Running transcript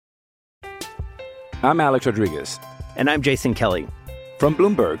I'm Alex Rodriguez. And I'm Jason Kelly. From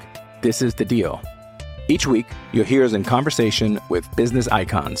Bloomberg, this is The Deal. Each week, you'll hear us in conversation with business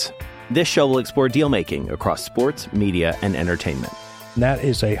icons. This show will explore deal-making across sports, media, and entertainment. That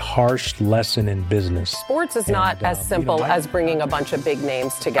is a harsh lesson in business. Sports is not as simple as bringing a bunch of big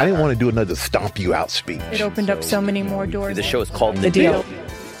names together. I didn't want to do another stomp you out speech. It opened up so many more doors. The show is called The Deal.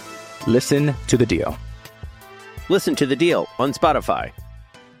 Listen to The Deal. Listen to The Deal on Spotify.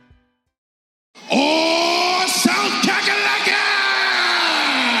 Oh, South Kakalaka!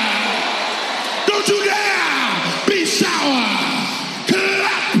 Don't you dare be sour!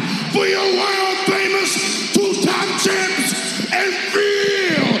 Clap for your world-famous two-time champs and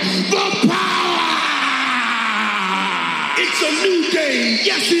feel the power! It's a new day,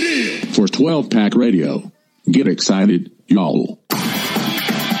 yes it is! For 12-Pack Radio, get excited, y'all.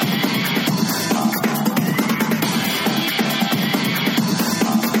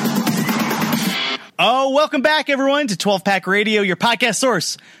 Oh, welcome back, everyone, to 12-Pack Radio, your podcast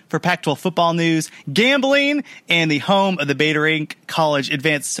source for Pac-12 football news, gambling, and the home of the Beta Rank College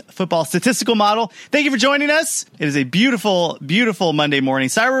Advanced Football Statistical Model. Thank you for joining us. It is a beautiful, beautiful Monday morning.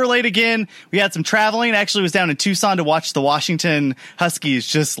 Sorry we're late again. We had some traveling. Actually was down in Tucson to watch the Washington Huskies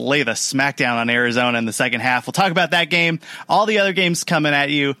just lay the smackdown on Arizona in the second half. We'll talk about that game, all the other games coming at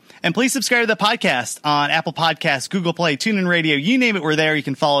you. And please subscribe to the podcast on Apple Podcasts, Google Play, TuneIn Radio. You name it, we're there. You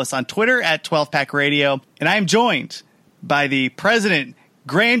can follow us on Twitter at 12-Pack Radio. And I am joined by the president,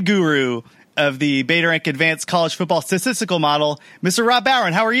 grand guru of the Beta Rank Advanced College Football Statistical Model, Mr. Rob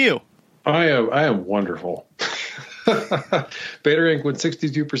Bowen. How are you? I am wonderful. Beta Rank went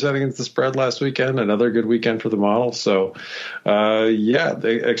 62% against the spread last weekend. Another good weekend for the model. So,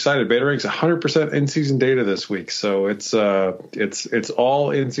 excited. Beta Rank's 100% in-season data this week. So it's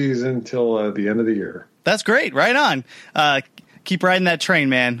all in season till the end of the year. That's great. Right on. Keep riding that train,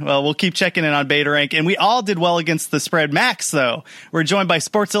 man. Well, we'll keep checking in on Beta Rank. And we all did well against the spread. Max, though. We're joined by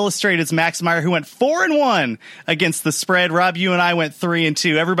Sports Illustrated's Max Meyer, who went 4-1 against the spread. Rob, you and I went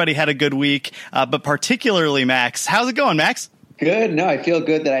 3-2. Everybody had a good week, but particularly Max. How's it going, Max? Good. No, I feel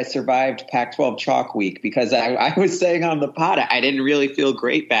good that I survived Pac-12 Chalk Week because I was saying on the pod, I didn't really feel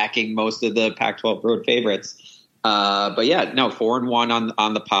great backing most of the Pac-12 road favorites. But yeah, no, 4-1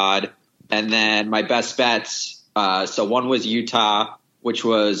 on the pod. And then my best bets. So one was Utah, which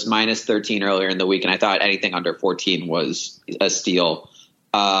was minus 13 earlier in the week, and I thought anything under 14 was a steal.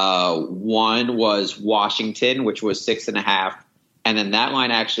 One was Washington, which was 6.5, and then that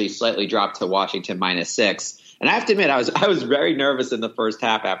line actually slightly dropped to Washington minus 6. And I have to admit, I was very nervous in the first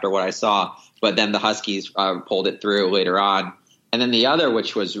half after what I saw, but then the Huskies pulled it through later on. And then the other,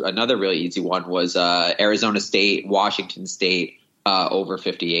 which was another really easy one, was Arizona State, Washington State over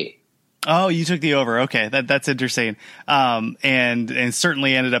 58. Oh, you took the over. Okay, that's interesting. And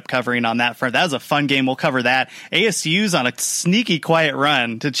certainly ended up covering on that front. That was a fun game. We'll cover that. ASU's on a sneaky quiet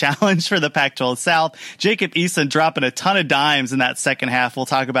run to challenge for the Pac-12 South. Jacob Eason dropping a ton of dimes in that second half. We'll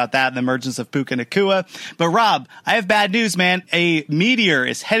talk about that and the emergence of Puka Nacua. But Rob, I have bad news, man. A meteor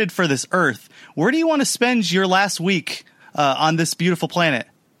is headed for this Earth. Where do you want to spend your last week on this beautiful planet?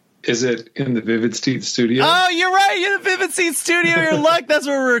 Is it in the Vivid Seats studio? Oh, you're right. You're in the Vivid Seats studio. Your luck. That's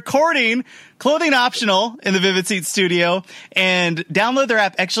where we're recording. Clothing optional in the Vivid Seats studio. And download their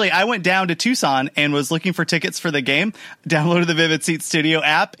app. Actually, I went down to Tucson and was looking for tickets for the game. Downloaded the Vivid Seats studio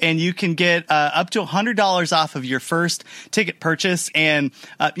app, and you can get up to $100 off of your first ticket purchase. And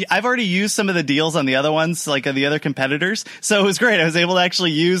I've already used some of the deals on the other ones, like the other competitors. So it was great. I was able to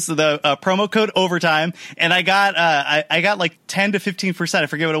actually use the promo code overtime, and I got like 10 to 15%. I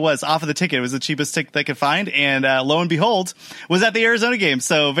forget what it was off of the ticket. It was the cheapest ticket they could find. And lo and behold, was at the Arizona game.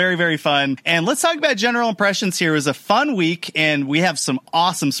 So very, very fun. And let's talk about general impressions here. It was a fun week, and we have some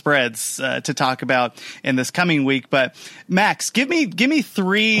awesome spreads to talk about in this coming week. But Max, give me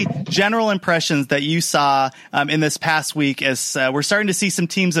 3 general impressions that you saw in this past week as we're starting to see some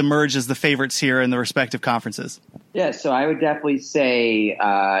teams emerge as the favorites here in the respective conferences. Yeah, so I would definitely say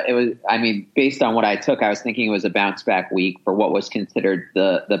it was, based on what I took, I was thinking it was a bounce back week for what was considered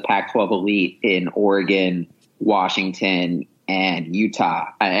the Pac-12 elite in Oregon, Washington, and Utah.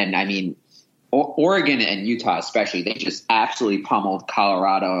 And Oregon and Utah especially, they just absolutely pummeled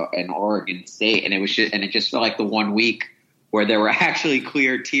Colorado and Oregon State, and it just felt like the one week where there were actually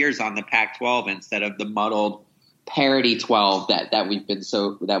clear tiers on the Pac-12 instead of the muddled parity 12 that we've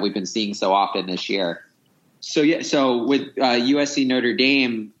been seeing so often this year. So with USC Notre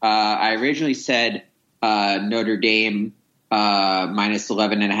Dame, I originally said Notre Dame minus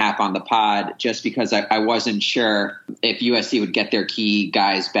 11.5 on the pod, just because I wasn't sure if USC would get their key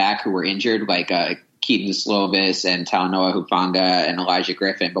guys back who were injured, like Keaton Slovis and Talanoa Hufanga and Elijah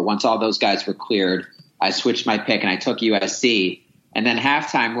Griffin. But once all those guys were cleared, I switched my pick and I took USC. And then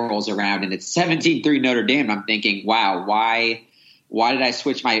halftime rolls around and it's 17-3 Notre Dame. I'm thinking, wow, why did I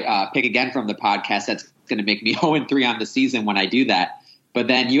switch my pick again from the podcast? That's going to make me 0-3 on the season when I do that. But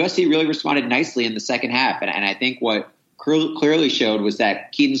then USC really responded nicely in the second half. And I think what clearly showed was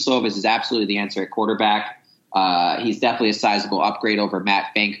that Keaton Slovis is absolutely the answer at quarterback. He's definitely a sizable upgrade over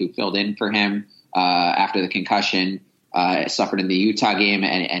Matt Fink, who filled in for him after the concussion suffered in the Utah game.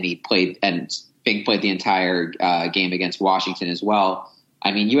 And he played, and Fink played the entire game against Washington as well.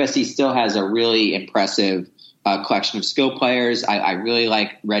 I mean, USC still has a really impressive collection of skill players. I really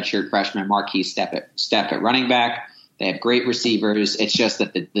like redshirt freshman Marquis Step at running back. They have great receivers. It's just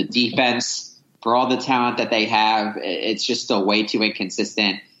that the defense, for all the talent that they have, it's just still way too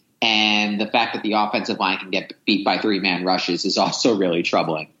inconsistent. And the fact that the offensive line can get beat by 3-man rushes is also really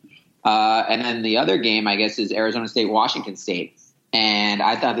troubling. And then the other game, I guess, is Arizona State, Washington State. And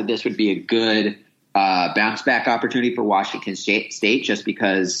I thought that this would be a good bounce back opportunity for Washington State just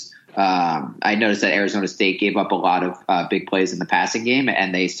because I noticed that Arizona State gave up a lot of big plays in the passing game,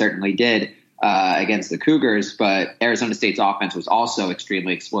 and they certainly did against the Cougars. But Arizona State's offense was also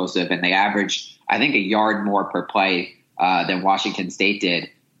extremely explosive, and they averaged, I think, a yard more per play than Washington State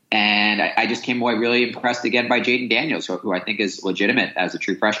did. And I just came away really impressed again by Jaden Daniels, who I think is legitimate as a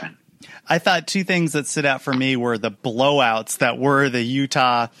true freshman. I thought two things that stood out for me were the blowouts that were the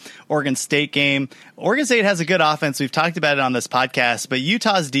Utah-Oregon State game. Oregon State has a good offense. We've talked about it on this podcast, but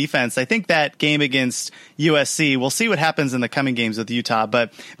Utah's defense, I think that game against USC, we'll see what happens in the coming games with Utah,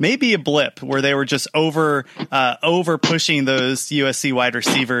 but maybe a blip where they were just over pushing those USC wide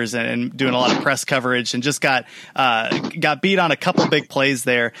receivers and doing a lot of press coverage and just got beat on a couple big plays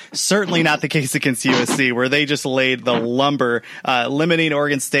there. Certainly not the case against USC, where they just laid the lumber, limiting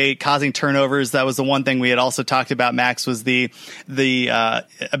Oregon State, causing turnovers. That was the one thing we had also talked about, Max, was the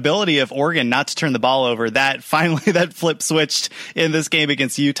ability of Oregon not to turn the ball over. That finally, that flip switched in this game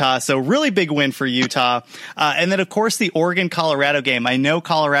against Utah. So really big win for Utah. And then, of course, the Oregon-Colorado game. I know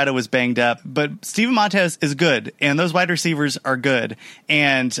Colorado was banged up, but Steven Montez is good, and those wide receivers are good,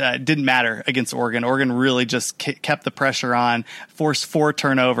 and it didn't matter against Oregon. Oregon really just kept the pressure on, forced 4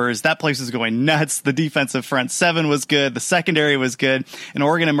 turnovers. That place was going nuts. The defensive front 7 was good. The secondary was good. And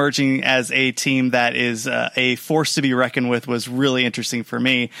Oregon emerging as a team that is a force to be reckoned with was really interesting for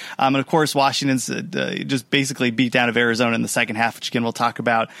me. And of course, Washington's just basically beat down of Arizona in the second half, which again we'll talk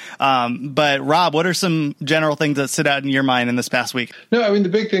about. But Rob, what are some general things that stood out in your mind in this past week? No, I mean, the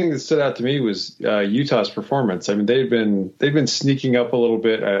big thing that stood out to me was Utah's performance. I mean, they've been sneaking up a little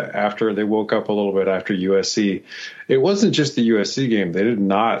bit after they woke up a little bit after USC. It wasn't just the USC game. They did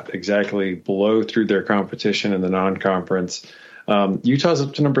not exactly blow through their competition in the non-conference. Utah's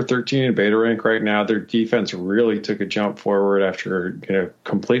up to number 13 in beta rank right now. Their defense really took a jump forward after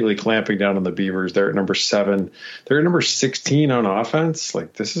completely clamping down on the Beavers. They're at number 7. They're at number 16 on offense.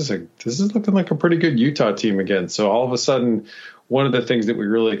 Like this is looking like a pretty good Utah team again. So all of a sudden, one of the things that we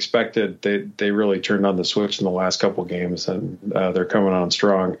really expected, they really turned on the switch in the last couple games, and they're coming on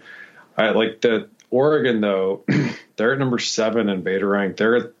strong. I like the Oregon though. They're at number 7 in beta rank.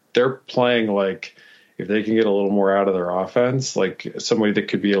 They're playing like, if they can get a little more out of their offense, like somebody that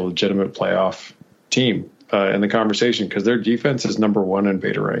could be a legitimate playoff team in the conversation, because their defense is number 1 in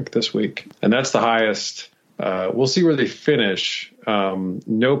beta rank this week. And that's the highest. We'll see where they finish.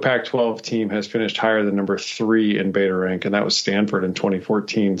 No Pac-12 team has finished higher than number 3 in beta rank, and that was Stanford in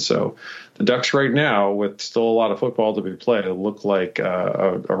 2014. So the Ducks right now, with still a lot of football to be played, look like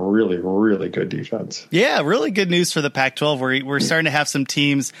a really, really good defense. Yeah, really good news for the Pac-12. We're starting to have some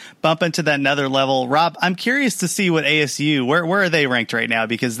teams bump into that another level. Rob, I'm curious to see what ASU, where are they ranked right now?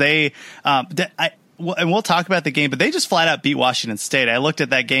 Because they and we'll talk about the game, but they just flat out beat Washington State. I looked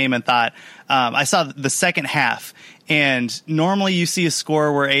at that game and thought, I saw the second half, and normally you see a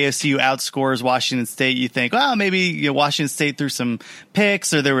score where ASU outscores Washington State. You think, well, maybe Washington State threw some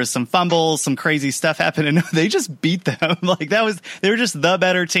picks or there was some fumbles, some crazy stuff happened. And no, they just beat them. They were just the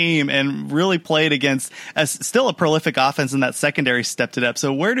better team and really played against still a prolific offense, and that secondary stepped it up.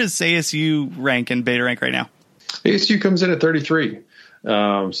 So where does ASU rank in beta rank right now? ASU comes in at 33.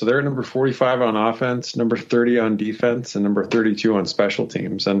 So they're at number 45 on offense, number 30 on defense, and number 32 on special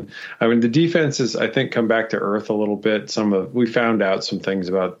teams. And I mean, the defenses, I think, come back to earth a little bit. We found out some things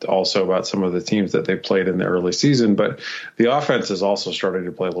about some of the teams that they played in the early season, but the offense is also starting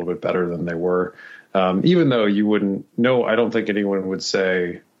to play a little bit better than they were. Even though I don't think anyone would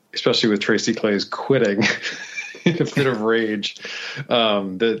say, especially with Tracy Claeys quitting, in a bit of rage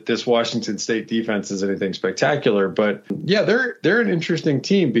that this Washington State defense is anything spectacular. But yeah, they're an interesting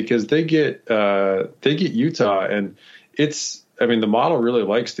team because they get Utah, and the model really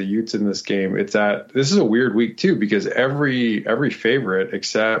likes the Utes in this game. This is a weird week too because every favorite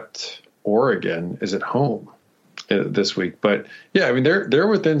except Oregon is at home this week. But yeah, they're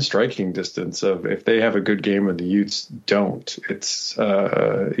within striking distance of if they have a good game and the Utes don't. It's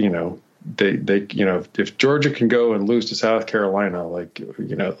if Georgia can go and lose to South Carolina, like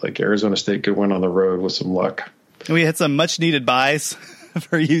Arizona State could win on the road with some luck. We had some much needed buys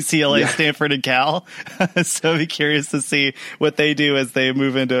for UCLA, Stanford, and Cal. So I'd be curious to see what they do as they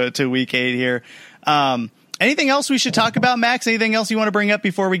move into week 8 here. Anything else we should talk about, Max? Anything else you want to bring up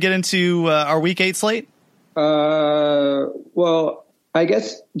before we get into our week 8 slate? Well, I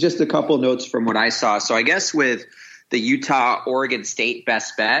guess just a couple notes from what I saw. So I guess with the Utah Oregon State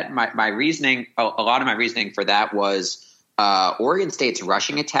best bet, my reasoning, a lot of my reasoning for that was Oregon State's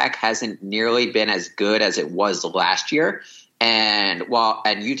rushing attack hasn't nearly been as good as it was last year. And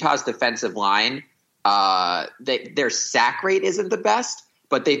Utah's defensive line, their sack rate isn't the best,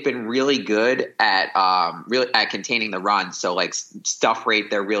 but they've been really good at containing the run. So like stuff rate,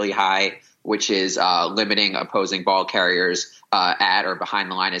 they're really high, which is limiting opposing ball carriers at or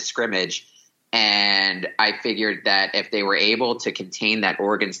behind the line of scrimmage. And I figured that if they were able to contain that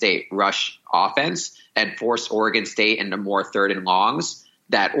Oregon State rush offense and force Oregon State into more 3rd and longs,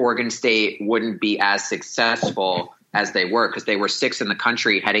 that Oregon State wouldn't be as successful as they were because they were 6th in the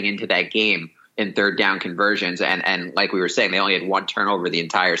country heading into that game in 3rd down conversions. And like we were saying, they only had 1 turnover the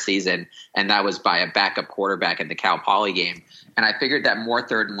entire season, and that was by a backup quarterback in the Cal Poly game. And I figured that more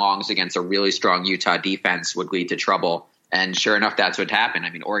 3rd and longs against a really strong Utah defense would lead to trouble. And sure enough, that's what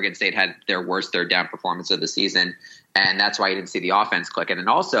happened. Oregon State had their worst 3rd down performance of the season, and that's why you didn't see the offense clicking. And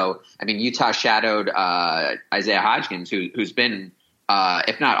also, Utah shadowed Isaiah Hodgkins, who's been,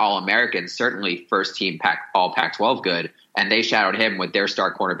 if not All-American, certainly first-team All Pac-12 good, and they shadowed him with their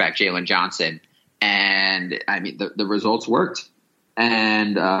star cornerback, Jalen Johnson. And, the results worked.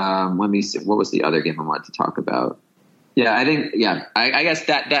 And let me see, what was the other game I wanted to talk about? Yeah, I guess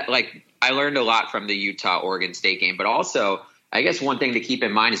that I learned a lot from the Utah-Oregon State game, but also I guess one thing to keep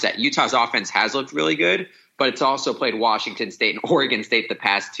in mind is that Utah's offense has looked really good, but it's also played Washington State and Oregon State the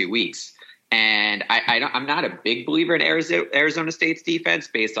past 2 weeks. And I'm not a big believer in Arizona State's defense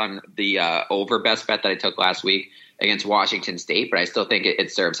based on the over best bet that I took last week against Washington State, but I still think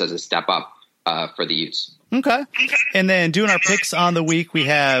it serves as a step up for the Utes. Okay. And then doing our picks on the week, we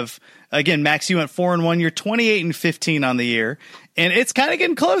have, again, Max, you went 4-1. You're 28-15 on the year. And it's kind of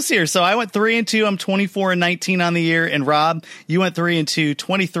getting close here. So I went 3-2. I'm 24-19 on the year. And Rob, you went 3-2,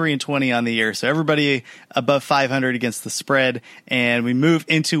 23-20 on the year. So everybody above 500 against the spread. And we move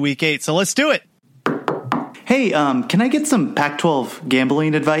into week 8. So let's do it. Hey, can I get some Pac-12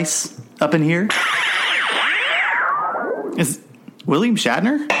 gambling advice up in here? Is William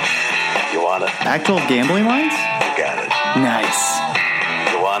Shatner? You want it? Pac-12 gambling lines? You got it. Nice.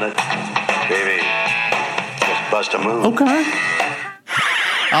 You want it? Baby, just bust a move. Okay.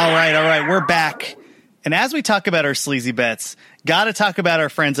 All right. We're back. And as we talk about our sleazy bets, got to talk about our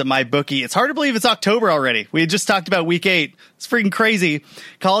friends at MyBookie. It's hard to believe it's October already. We had just talked about week 8. It's freaking crazy.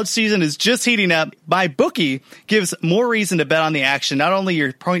 College season is just heating up. MyBookie gives more reason to bet on the action, not only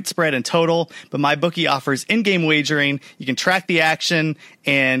your point spread and total, but MyBookie offers in-game wagering. You can track the action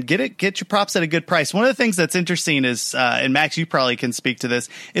and get your props at a good price. One of the things that's interesting is, and Max, you probably can speak to this,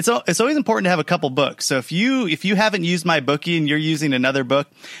 it's always important to have a couple books. So if you haven't used MyBookie and you're using another book,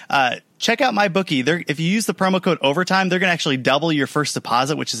 check out MyBookie. If you use the promo code OVERTIME, they're going to actually double your first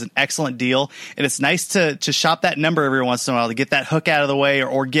deposit, which is an excellent deal. And it's nice to shop that number every once in a while to get that hook out of the way,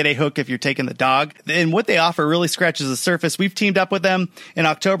 or get a hook if you're taking the dog. And what they offer really scratches the surface. We've teamed up with them in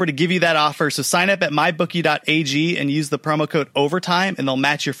October to give you that offer. So sign up at mybookie.ag and use the promo code OVERTIME, and they'll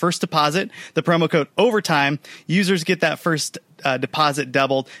match your first deposit. The promo code OVERTIME. Users get that first deposit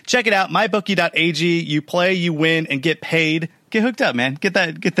doubled. Check it out, mybookie.ag. You play, you win, and get paid. Get hooked up, man. Get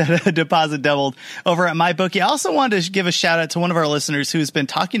that deposit doubled over at MyBookie. I also wanted to give a shout out to one of our listeners who's been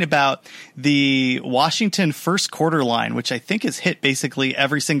talking about the Washington first quarter line, which I think is hit basically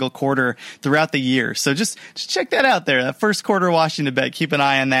every single quarter throughout the year. So just check that out there. That first quarter Washington bet. Keep an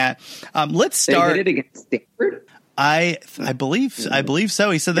eye on that. Let's start. They did it against Stanford? I believe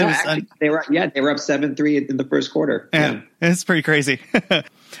so. He said they were up 7-3 in the first quarter. Yeah. It's pretty crazy.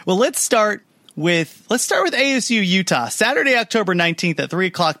 Well, let's start let's start with ASU Utah, Saturday, October 19th at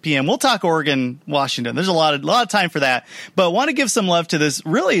 3:00 p.m. We'll talk Oregon, Washington. There's a lot of time for that, but want to give some love to this.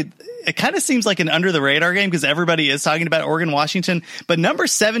 Really, it kind of seems like an under the radar game because everybody is talking about Oregon, Washington, but number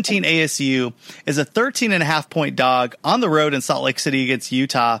 17 ASU is a 13.5 point dog on the road in Salt Lake City against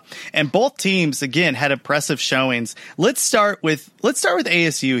Utah. And both teams, again, had impressive showings. Let's start with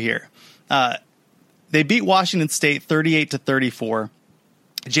ASU here. They beat Washington State 38-34.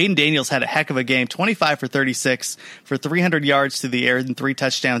 Jaden Daniels had a heck of a game, 25 for 36 for 300 yards through the air and 3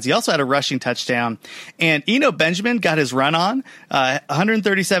 touchdowns. He also had a rushing touchdown. And Eno Benjamin got his run on,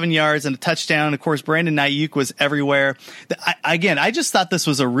 137 yards and a touchdown. Of course, Brandon Ayuk was everywhere. I just thought this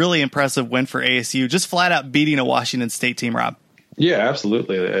was a really impressive win for ASU, just flat out beating a Washington State team, Rob. Yeah,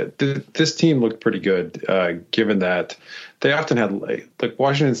 absolutely. This team looked pretty good, given that they often had, like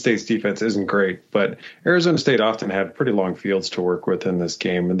Washington State's defense isn't great, but Arizona State often had pretty long fields to work with in this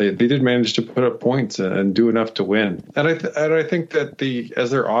game, and they did manage to put up points and do enough to win. And I think that as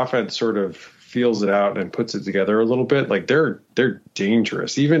their offense sort of feels it out and puts it together a little bit, like they're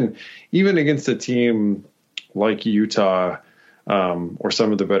dangerous, even against a team like Utah. Or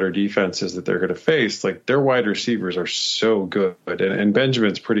some of the better defenses that they're going to face, like their wide receivers are so good, and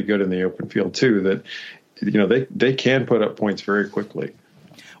Benjamin's pretty good in the open field too, that they can put up points very quickly.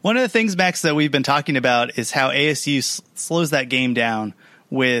 One of the things, Max, that we've been talking about is how ASU slows that game down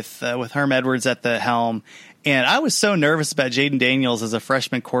with Herm Edwards at the helm. And I was so nervous about Jaden Daniels as a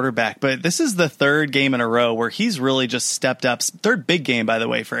freshman quarterback, but this is the third game in a row where he's really just stepped up. Third big game, by the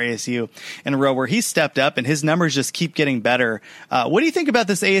way, for ASU in a row where he stepped up and his numbers just keep getting better. What do you think about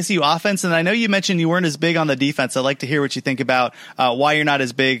this ASU offense? And I know you mentioned you weren't as big on the defense. I'd like to hear what you think about why you're not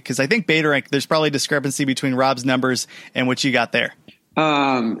as big, because I think Beta Rank, there's probably discrepancy between Rob's numbers and what you got there.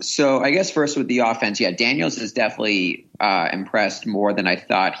 So I guess first with the offense, Daniels has definitely impressed more than I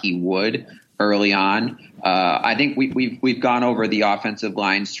thought he would early on. I think we've gone over the offensive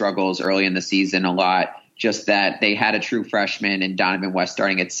line struggles early in the season a lot, just that they had a true freshman in Donovan West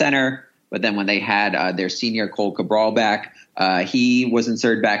starting at center, but then when they had their senior Cole Cabral back, he was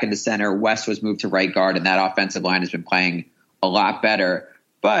inserted back into center. West was moved to right guard, and that offensive line has been playing a lot better.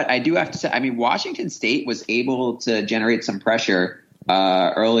 But I do have to say, Washington State was able to generate some pressure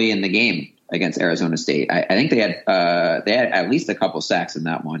early in the game against Arizona State. I think they had at least a couple sacks in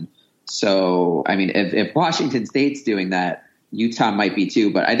that one. So, if Washington State's doing that, Utah might be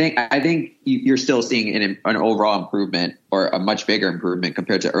too. But I think you're still seeing an overall improvement, or a much bigger improvement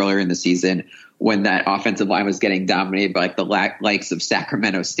compared to earlier in the season when that offensive line was getting dominated by the likes of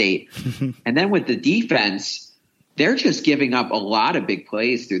Sacramento State. And then with the defense, they're just giving up a lot of big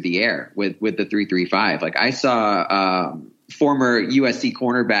plays through the air with the 3-3-5. Like I saw former USC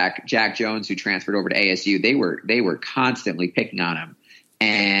cornerback Jack Jones, who transferred over to ASU. They were constantly picking on him.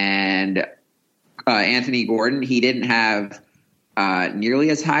 And Anthony Gordon, he didn't have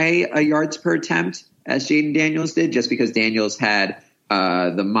nearly as high a yards per attempt as Jaden Daniels did, just because Daniels had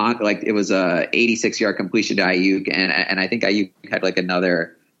it was a 86-yard completion to Ayuk, and I think Ayuk had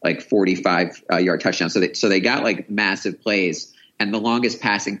another 45-yard touchdown. So they got massive plays, and the longest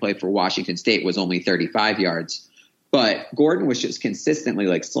passing play for Washington State was only 35 yards. But Gordon was just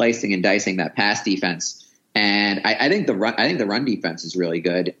consistently slicing and dicing that pass defense. And I think the run defense is really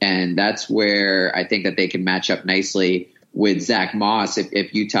good, and that's where I think that they can match up nicely with Zach Moss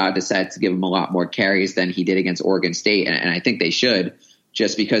if Utah decides to give him a lot more carries than he did against Oregon State, and I think they should,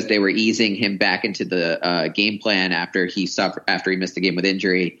 just because they were easing him back into the game plan after he missed the game with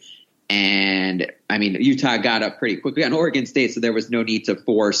injury. And Utah got up pretty quickly on Oregon State, so there was no need to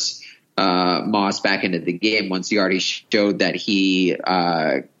force Moss back into the game once he already showed that he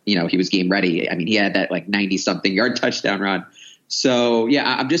was game ready. He had that 90-something yard touchdown run. So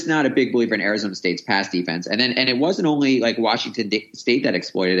I'm just not a big believer in Arizona State's pass defense. And it wasn't only Washington State that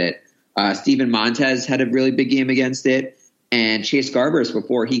exploited it. Steven Montez had a really big game against it, and Chase Garbers,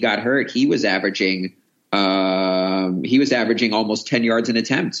 before he got hurt, he was averaging almost 10 yards an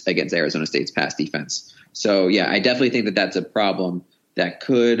attempt against Arizona State's pass defense. So I definitely think that that's a problem that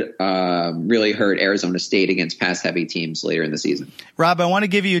could really hurt Arizona State against pass-heavy teams later in the season. Rob, I want to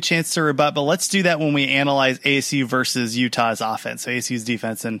give you a chance to rebut, but let's do that when we analyze ASU versus Utah's offense, so ASU's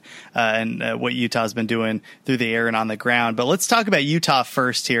defense and what Utah's been doing through the air and on the ground. But let's talk about Utah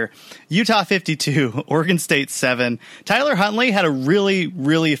first here. Utah 52, Oregon State 7. Tyler Huntley had a really,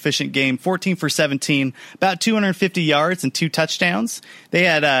 really efficient game, 14 for 17, about 250 yards and 2 touchdowns. They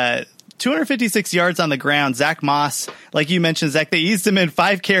had 256 yards on the ground. Zach Moss, like you mentioned, Zach, they eased him in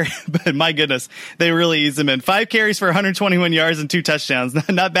 5 carries, but my goodness, they really eased him in 5 carries for 121 yards and 2 touchdowns.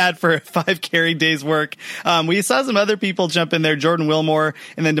 Not bad for a 5 carry day's work. We saw some other people jump in there, Jordan Wilmore,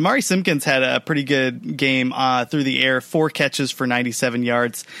 and then Damari Simpkins had a pretty good game through the air, 4 catches for 97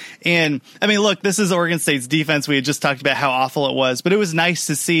 yards. And I mean, look, this is Oregon State's defense. We had just talked about how awful it was, but it was nice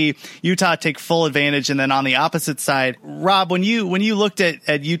to see Utah take full advantage. And then on the opposite side, Rob, when you looked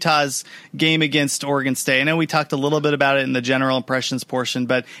at Utah's game against Oregon State, I know we talked a little bit about it in the general impressions portion,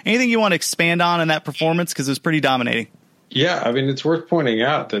 but anything you want to expand on in that performance? Because it was pretty dominating. Yeah, I mean, it's worth pointing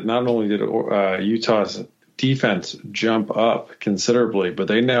out that not only did Utah's defense jump up considerably, but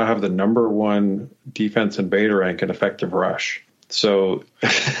they now have the number 1 defense in beta rank in effective rush. So,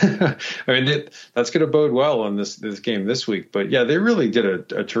 I mean, that's going to bode well in this game this week. But yeah, they really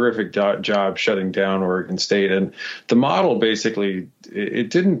did a terrific job shutting down Oregon State. And the model basically, it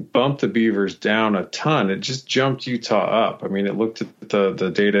didn't bump the Beavers down a ton. It just jumped Utah up. I mean, it looked at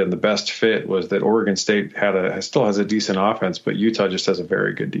the data, and the best fit was that Oregon State still has a decent offense, but Utah just has a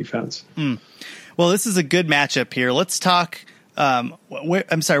very good defense. Well, this is a good matchup here. Let's talk. Where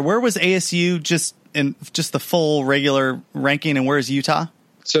was ASU just in the full regular ranking, and where's Utah?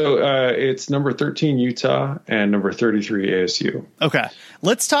 So it's number 13 Utah and number 33 ASU. Okay,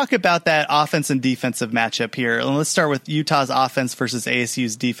 let's talk about that offense and defensive matchup here. And let's start with Utah's offense versus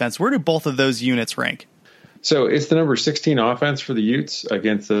ASU's defense. Where do both of those units rank? So it's the number 16 offense for the Utes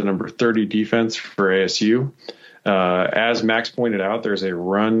against the number 30 defense for ASU. As Max pointed out, there's a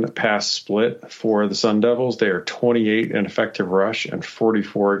run-pass split for the Sun Devils. They are 28 in effective rush and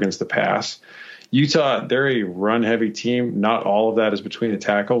 44 against the pass. Utah, they're a run-heavy team. Not all of that is between the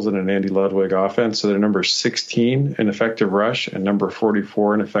tackles in an Andy Ludwig offense. So they're number 16 in effective rush and number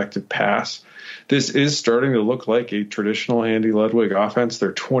 44 in effective pass. This is starting to look like a traditional Andy Ludwig offense.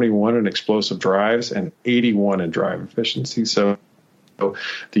 They're 21 in explosive drives and 81 in drive efficiency. So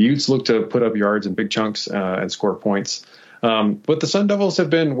the Utes look to put up yards in big chunks and score points. But the Sun Devils have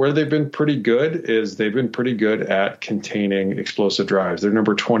been where they've been pretty good is they've been pretty good at containing explosive drives. They're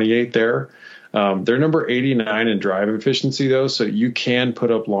number 28 there. They're number 89 in drive efficiency, though, so you can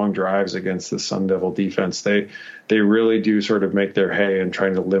put up long drives against the Sun Devil defense. They really do sort of make their hay in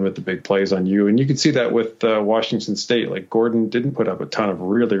trying to limit the big plays on you. And you can see that with Washington State. Like, Gordon didn't put up a ton of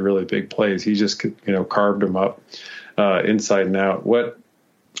really, really big plays. He just, carved them up inside and out.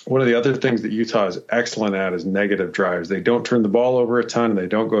 One of the other things that Utah is excellent at is negative drives. They don't turn the ball over a ton, and they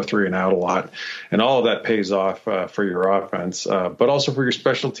don't go 3 and out a lot. And all of that pays off for your offense, but also for your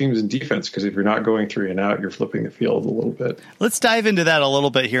special teams and defense, because if you're not going 3 and out, you're flipping the field a little bit. Let's dive into that a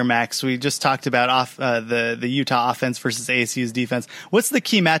little bit here, Max. We just talked about the Utah offense versus ASU's defense. What's the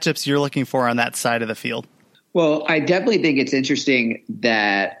key matchups you're looking for on that side of the field? Well, I definitely think it's interesting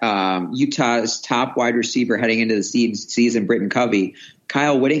that Utah's top wide receiver heading into the season, Britton Covey,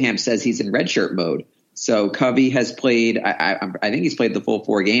 Kyle Whittingham says he's in redshirt mode. So Covey has played, I think he's played the full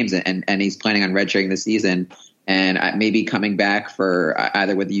 4 games, and he's planning on redshirting this season and maybe coming back for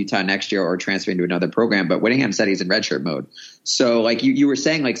either with Utah next year or transferring to another program. But Whittingham said he's in redshirt mode. So like you were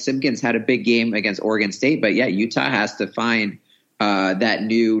saying, like Simpkins had a big game against Oregon State, but yeah, Utah has to find that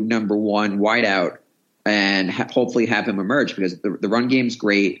new number 1 wideout and hopefully have him emerge, because the run game's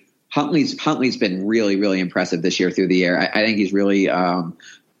great. Huntley's been really, really impressive this year through the air. I think he's really,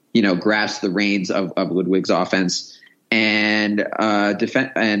 grasped the reins of Ludwig's offense and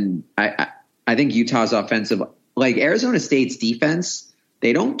And I think Utah's offensive, like Arizona State's defense,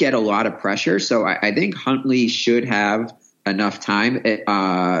 they don't get a lot of pressure. So I think Huntley should have enough time.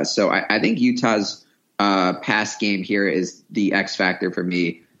 So I think Utah's pass game here is the X factor for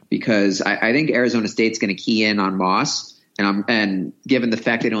me, because I think Arizona State's going to key in on Moss. And given the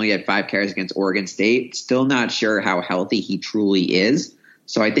fact they only had 5 carries against Oregon State, still not sure how healthy he truly is.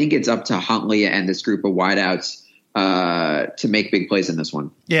 So I think it's up to Huntley and this group of wideouts to make big plays in this one.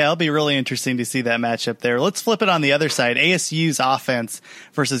 Yeah, it'll be really interesting to see that matchup there. Let's flip it on the other side. ASU's offense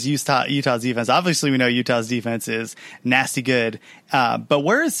versus Utah's defense. Obviously, we know Utah's defense is nasty good. But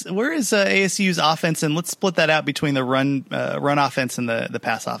where is ASU's offense? And let's split that out between the run offense and the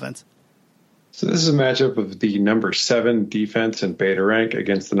pass offense. So this is a matchup of the number 7 defense in beta rank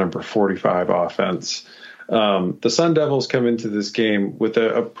against the number 45 offense. The Sun Devils come into this game with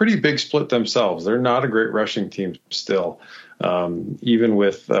a pretty big split themselves. They're not a great rushing team still, even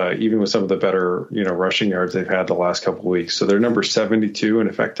with some of the better rushing yards they've had the last couple of weeks. So they're number 72 in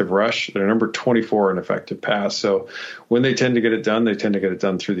effective rush. They're number 24 in effective pass. So when they tend to get it done, they tend to get it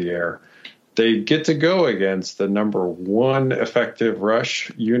done through the air. They get to go against the number 1 effective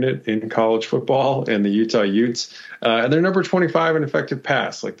rush unit in college football in the Utah Utes. And they're number 25 in effective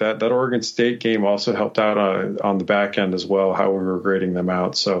pass. Like that Oregon State game also helped out on the back end as well, how we were grading them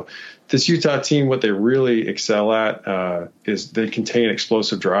out. So this Utah team, what they really excel at is they contain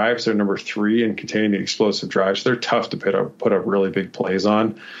explosive drives. They're number 3 in containing explosive drives. They're tough to put up really big plays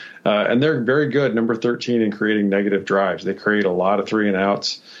on. And they're very good, number 13 in creating negative drives. They create a lot of 3 and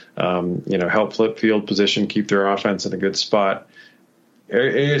outs, help flip field position, keep their offense in a good spot.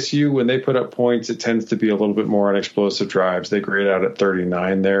 ASU, when they put up points, it tends to be a little bit more on explosive drives. They grade out at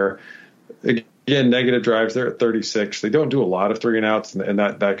 39 there. Again, negative drives, they're at 36. They don't do a lot of 3 and outs, and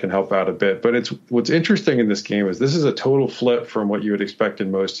that can help out a bit. But what's interesting in this game is this is a total flip from what you would expect in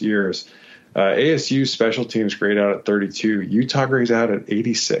most years. ASU special teams grade out at 32. Utah grades out at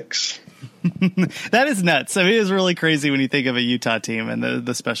 86. That is nuts. I mean, it is really crazy when you think of a Utah team and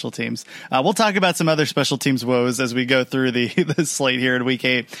the special teams. We'll talk about some other special teams woes as we go through the slate here in week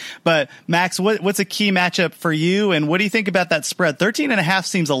 8. But Max, what's a key matchup for you? And what do you think about that spread? 13.5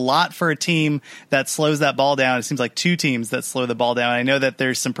 seems a lot for a team that slows that ball down. It seems like 2 teams that slow the ball down. I know that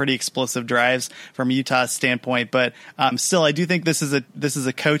there's some pretty explosive drives from Utah's standpoint, but still, I do think this is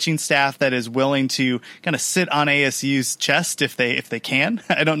a coaching staff that is willing to kind of sit on ASU's chest if they can.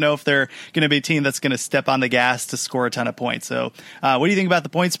 I don't know if they're going to be a team that's going to step on the gas to score a ton of points. So what do you think about the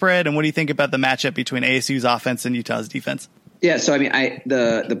point spread, and what do you think about the matchup between ASU's offense and Utah's defense? Yeah, so I mean,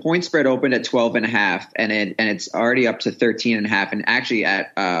 the point spread opened at 12.5, and it's already up to 13.5, and actually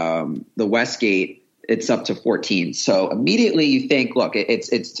at the Westgate, it's up to 14. So immediately you think, look,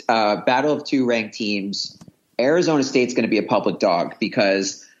 it's a battle of 2 ranked teams. Arizona State's going to be a public dog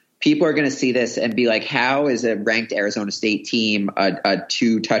because people are going to see this and be like, how is a ranked Arizona State team a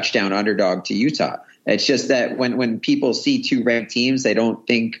 2-touchdown underdog to Utah? It's just that when people see 2 ranked teams, they don't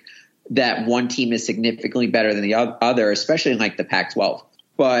think that one team is significantly better than the other, especially in like the Pac-12.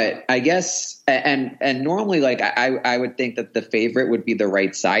 But I guess, and normally, like I would think that the favorite would be the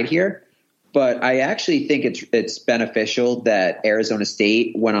right side here. But I actually think it's beneficial that Arizona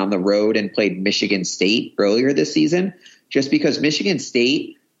State went on the road and played Michigan State earlier this season, just because Michigan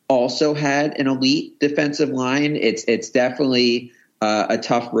State also had an elite defensive line. It's definitely a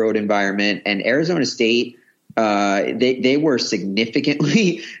tough road environment, and Arizona State they were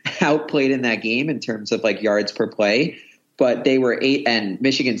significantly outplayed in that game in terms of like yards per play. But they were 8, and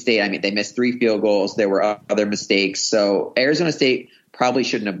Michigan State, I mean, they missed 3 field goals. There were other mistakes, so Arizona State probably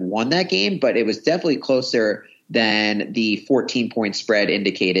shouldn't have won that game, but it was definitely closer than the 14-point spread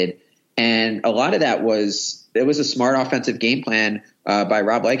indicated. And a lot of that was a smart offensive game plan by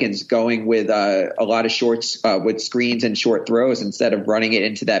Rob Likens, going with a lot of shorts with screens and short throws instead of running it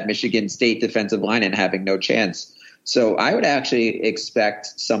into that Michigan State defensive line and having no chance. So I would actually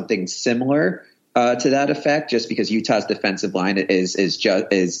expect something similar to that effect, just because Utah's defensive line is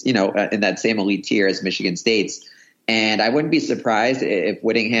in that same elite tier as Michigan State's. And I wouldn't be surprised if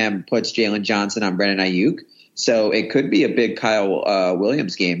Whittingham puts Jalen Johnson on Brandon Ayuk. So it could be a big Kyle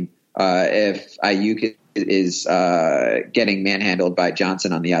Williams game if Ayuk is getting manhandled by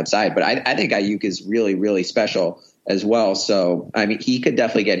Johnson on the outside. But I think Ayuk is really, really special as well. So, I mean, he could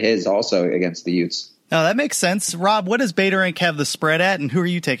definitely get his also against the Utes. No, that makes sense. Rob, what does BetaRank have the spread at, and who are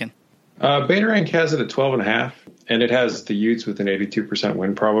you taking? BetaRank has it at 12.5, and it has the Utes with an 82%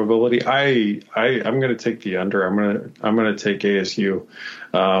 win probability. I'm going to take the under. I'm going to take ASU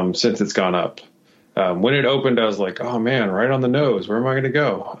since it's gone up. When it opened, I was like, oh man, right on the nose. Where am I going to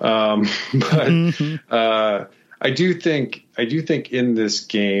go? But I do think in this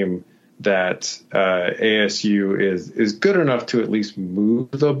game that ASU is good enough to at least move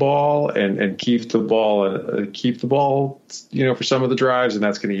the ball and keep the ball, for some of the drives, and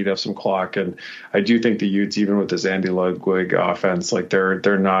that's going to eat up some clock. And I do think the Utes, even with this Andy Ludwig offense, like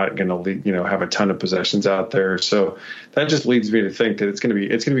they're not going to have a ton of possessions out there. So that just leads me to think that it's going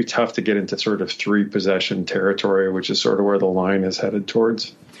to be tough to get into sort of 3 possession territory, which is sort of where the line is headed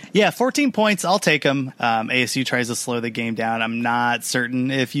towards. Yeah, 14 points. I'll take them. ASU tries to slow the game down. I'm not certain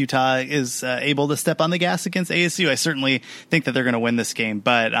if Utah is able to step on the gas against ASU. I certainly think that they're going to win this game,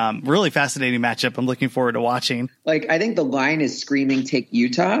 but really fascinating matchup. I'm looking forward to watching. Like, I think the line is screaming take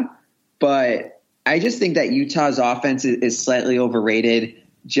Utah, but I just think that Utah's offense is slightly overrated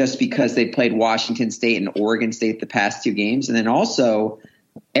just because they played Washington State and Oregon State the past 2 games. And then also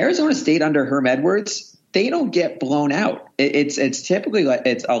Arizona State under Herm Edwards, they don't get blown out. It's typically like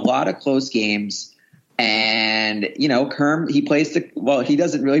it's a lot of close games, and Herm, he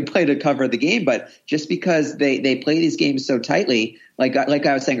doesn't really play to cover the game, but just because they play these games so tightly, like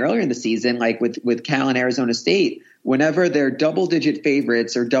I was saying earlier in the season, like with Cal and Arizona State, whenever they're double-digit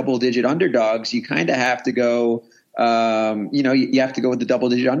favorites or double-digit underdogs, you kind of have to go, you have to go with the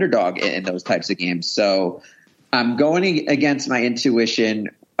double-digit underdog in those types of games. So I'm going against my intuition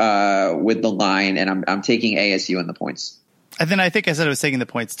with the line, and I'm taking ASU in the points. And then I think I said I was taking the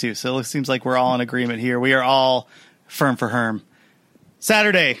points too. So it seems like we're all in agreement here. We are all firm for Herm.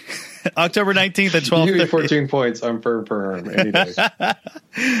 Saturday, October 19th at 12:30. You give me 14 points. I'm firm for Herm any day.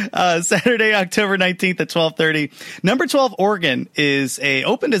 Saturday, October 19th at 12:30. Number 12, Oregon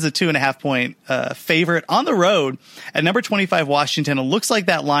opened as a 2.5 point favorite on the road at number 25, Washington. It looks like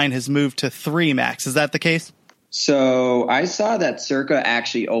that line has moved to 3, Max. Is that the case? So I saw that Circa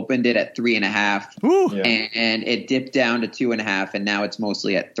actually opened it at 3.5, and it dipped down to 2.5, and now it's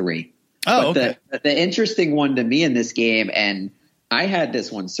mostly at 3. Oh, but okay. The interesting one to me in this game, and I had this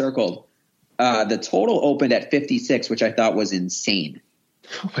one circled, the total opened at 56, which I thought was insane.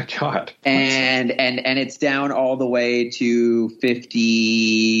 Oh my God. And it's down all the way to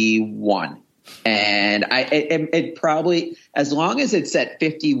 51. And it probably, as long as it's at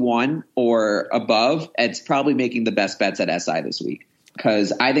 51 or above, it's probably making the best bets at SI this week,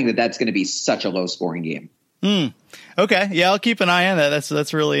 because I think that's going to be such a low scoring game. Okay. Yeah, I'll keep an eye on that.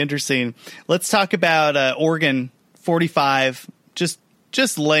 That's really interesting. Let's talk about Oregon 45,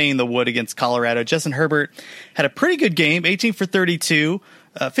 just laying the wood against Colorado. Justin Herbert had a pretty good game, 18 for 32.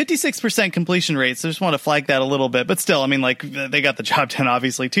 56% completion rate. So I just want to flag that a little bit, but still, I mean, like, they got the job done,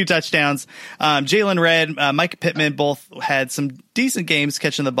 obviously. 2 touchdowns. Jalen Redd, Micah Pittman both had some decent games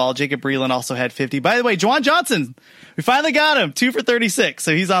catching the ball. Jacob Breland also had 50. By the way, Juwan Johnson, we finally got him, 2 for 36.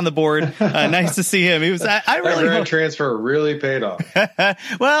 So he's on the board. Nice to see him. He was, I really hope transfer really paid off.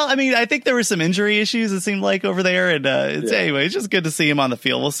 Well, I mean, I think there were some injury issues, it seemed like, over there. And anyway, it's just good to see him on the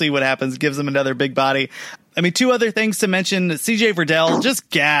field. We'll see what happens. Gives him another big body. I mean, 2 other things to mention. CJ Verdell just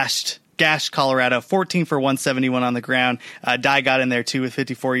gashed Colorado, 14 for 171 on the ground. Dye got in there too with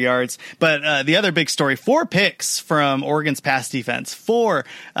 54 yards. But the other big story, 4 picks from Oregon's pass defense, 4.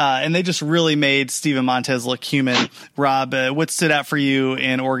 And they just really made Steven Montez look human. Rob, what stood out for you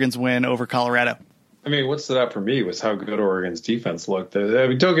in Oregon's win over Colorado? I mean, what stood out for me was how good Oregon's defense looked. I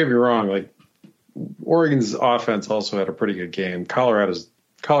mean, don't get me wrong. Like, Oregon's offense also had a pretty good game. Colorado's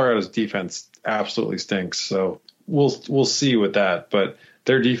defense absolutely stinks. So we'll see with that. But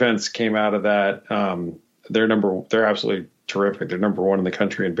their defense came out of that. They're absolutely terrific. They're number 1 in the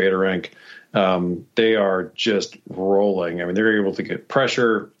country in beta rank. They are just rolling. I mean, they're able to get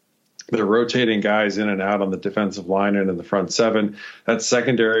pressure. They're rotating guys in and out on the defensive line and in the front 7. That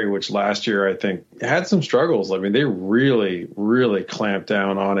secondary, which last year I think had some struggles. I mean, they really, really clamped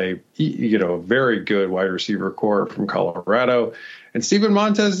down on a very good wide receiver core from Colorado. And Steven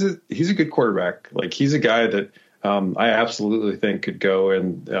Montez, he's a good quarterback. Like, he's a guy that I absolutely think could go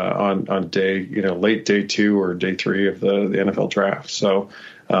in on day, late day 2 or day 3 of the NFL draft. So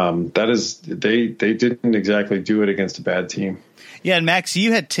that is, they didn't exactly do it against a bad team. Yeah, and Max,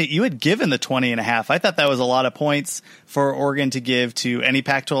 you had given the 20.5. I thought that was a lot of points for Oregon to give to any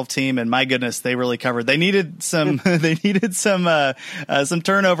Pac-12 team, and my goodness, they really covered. They needed some some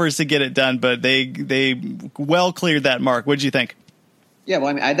turnovers to get it done, but they well cleared that mark. What did you think? Yeah, well,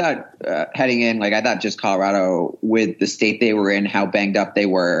 I mean, I thought heading in, I thought just Colorado, with the state they were in, how banged up they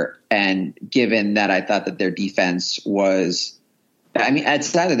were, and given that I thought that their defense was, I mean,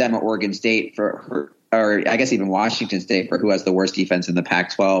 it's either them or Oregon State or I guess even Washington State for who has the worst defense in the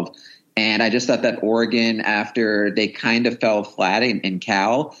Pac-12. And I just thought that Oregon, after they kind of fell flat in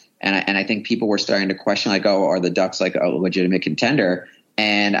Cal, and I think people were starting to question, are the Ducks like a legitimate contender?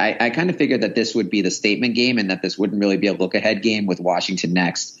 And I kind of figured that this would be the statement game and that this wouldn't really be a look-ahead game with Washington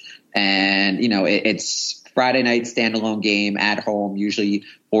next. And, it's Friday night standalone game at home. Usually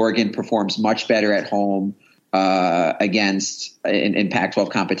Oregon performs much better at home against in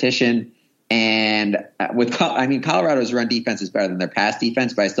Pac-12 competition. And Colorado's run defense is better than their pass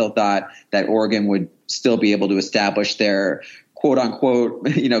defense, but I still thought that Oregon would still be able to establish their quote unquote,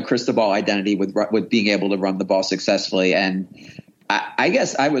 crystal ball identity with being able to run the ball successfully. And I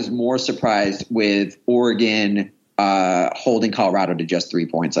guess I was more surprised with Oregon holding Colorado to just 3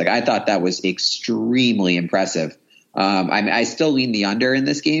 points. I thought that was extremely impressive. I still lean the under in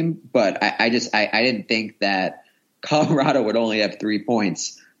this game, but I didn't think that Colorado would only have 3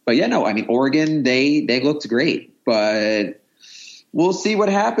 points. But Oregon, they looked great, but we'll see what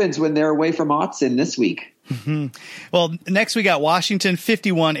happens when they're away from Autzen this week. Well, next we got Washington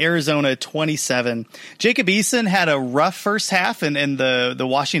 51, Arizona 27. Jacob Eason had a rough first half, and the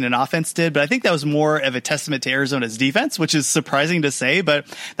Washington offense did, but I think that was more of a testament to Arizona's defense, which is surprising to say, but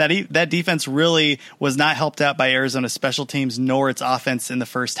that defense really was not helped out by Arizona's special teams nor its offense in the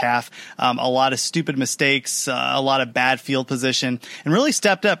first half. A lot of stupid mistakes, a lot of bad field position, and really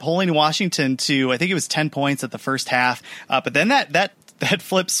stepped up, holding Washington to, I think it was 10 points at the first half. But then that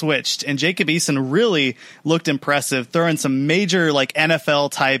flip switched, and Jacob Eason really looked impressive, throwing some major like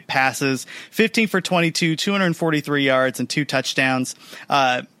NFL type passes, 15 for 22, 243 yards and 2 touchdowns.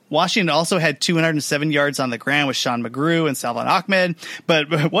 Washington also had 207 yards on the ground with Sean McGrew and Salvon Ahmed.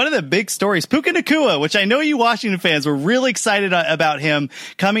 But one of the big stories, Puka Nacua, which I know you Washington fans were really excited about him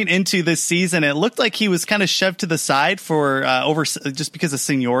coming into this season. It looked like he was kind of shoved to the side for just because of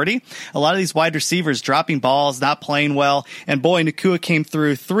seniority. A lot of these wide receivers dropping balls, not playing well. And boy, Nacua came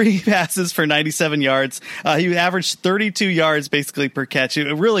through 3 passes for 97 yards. He averaged 32 yards basically per catch.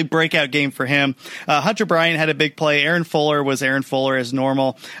 A really breakout game for him. Hunter Bryant had a big play. Aaron Fuller was Aaron Fuller as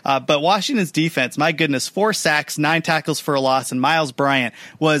normal. But Washington's defense, my goodness, 4 sacks, 9 tackles for a loss, and Miles Bryant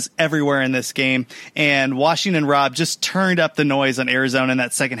was everywhere in this game. And Washington, Rob, just turned up the noise on Arizona in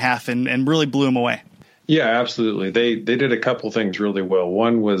that second half and really blew them away. Yeah, absolutely. They did a couple things really well.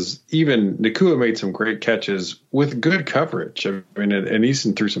 One was even Nacua made some great catches with good coverage. I mean, and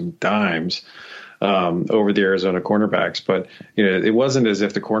Eason threw some dimes over the Arizona cornerbacks, but it wasn't as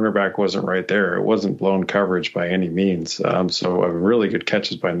if the cornerback wasn't right there. It wasn't blown coverage by any means. So really good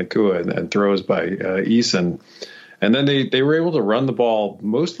catches by Nacua and throws by Eason. And then they were able to run the ball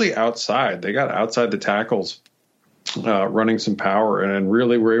mostly outside. They got outside the tackles, running some power, and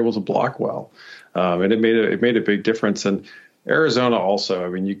really were able to block well. And it made a big difference. And Arizona also, I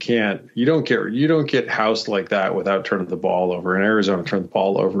mean, you don't get housed like that without turning the ball over. And Arizona turned the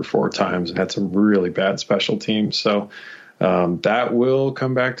ball over 4 times and had some really bad special teams. So that will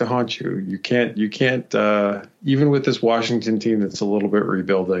come back to haunt you. You can't even with this Washington team that's a little bit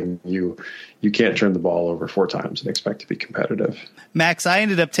rebuilding, you can't turn the ball over 4 times and expect to be competitive. Max, I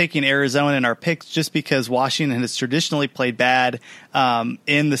ended up taking Arizona in our picks just because Washington has traditionally played bad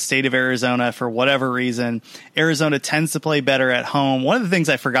in the state of Arizona for whatever reason. Arizona tends to play better at home. One of the things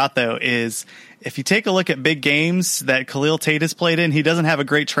I forgot, though, is if you take a look at big games that Khalil Tate has played in, he doesn't have a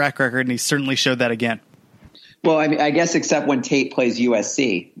great track record, and he certainly showed that again. Well, I mean, I guess except when Tate plays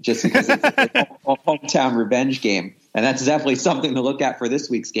USC, just because it's a hometown revenge game. And that's definitely something to look at for this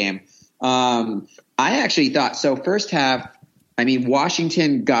week's game. I actually thought, so first half, I mean,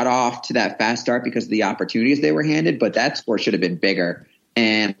 Washington got off to that fast start because of the opportunities they were handed, but that score should have been bigger.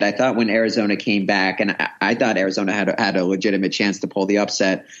 And I thought when Arizona came back, and I thought Arizona had a legitimate chance to pull the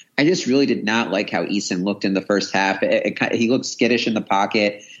upset, I just really did not like how Eason looked in the first half. He looked skittish in the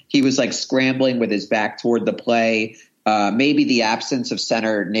pocket. He was like scrambling with his back toward the play. Maybe the absence of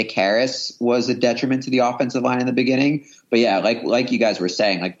center Nick Harris was a detriment to the offensive line in the beginning. But yeah, like you guys were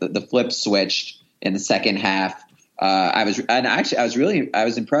saying, like the flip switched in the second half. I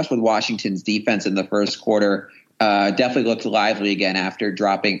was impressed with Washington's defense in the first quarter. Definitely looked lively again after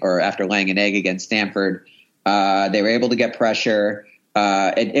laying an egg against Stanford. They were able to get pressure.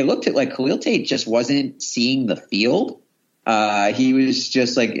 It looked like Khalil Tate just wasn't seeing the field. He was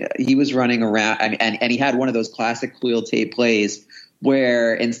just like, he was running around and he had one of those classic Khalil Tate plays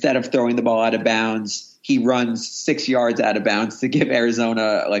where instead of throwing the ball out of bounds, he runs 6 yards out of bounds to give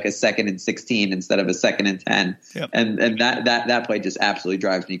Arizona like a 2nd and 16 instead of a 2nd and 10. Yep. And that play just absolutely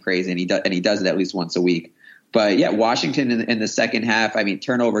drives me crazy. And he does it at least once a week. But yeah, Washington in the second half, I mean,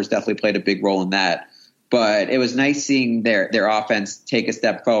 turnovers definitely played a big role in that. But it was nice seeing their offense take a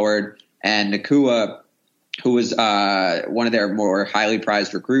step forward. And Nacua, who was one of their more highly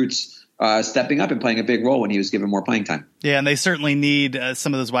prized recruits, stepping up and playing a big role when he was given more playing time. Yeah, and they certainly need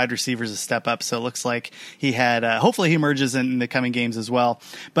some of those wide receivers to step up. So it looks like he had hopefully he emerges in the coming games as well.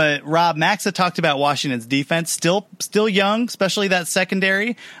 But Rob, Max had talked about Washington's defense, still young, especially that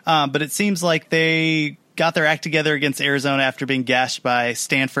secondary. But it seems like they got their act together against Arizona after being gashed by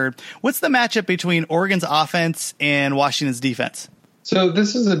Stanford. What's the matchup between Oregon's offense and Washington's defense? So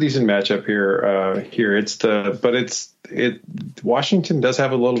this is a decent matchup here. Washington does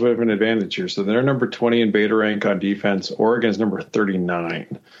have a little bit of an advantage here. So they're number 20 in beta rank on defense. Oregon's number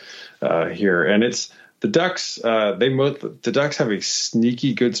 39 here, and it's the Ducks. The Ducks have a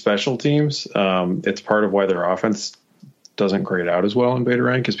sneaky good special teams. It's part of why their offense doesn't grade out as well in beta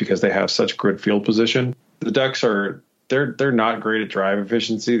rank is because they have such good field position. The Ducks they're not great at drive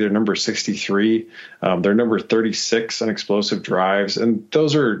efficiency. They're number 63. They're number 36 on explosive drives. And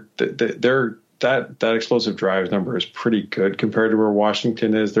those are that explosive drives number is pretty good compared to where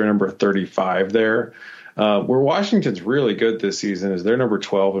Washington is. They're number 35 there. Where Washington's really good this season is they're number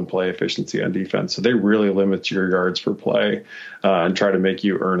 12 in play efficiency on defense. So they really limit your yards per play and try to make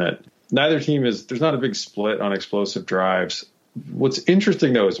you earn it. Neither team there's not a big split on explosive drives. What's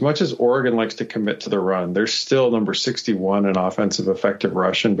interesting, though, as much as Oregon likes to commit to the run, they're still number 61 in offensive effective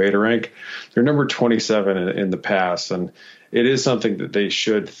rush in beta rank. They're number 27 in the pass, and it is something that they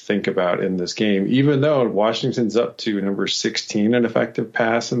should think about in this game, even though Washington's up to number 16 in effective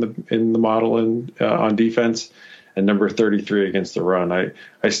pass in the model on defense and number 33 against the run.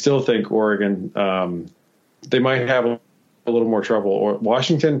 I still think Oregon, they might have a little more trouble. Or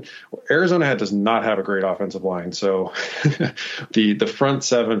Arizona does not have a great offensive line. So the front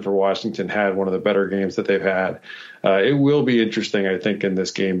seven for Washington had one of the better games that they've had. It will be interesting, I think, in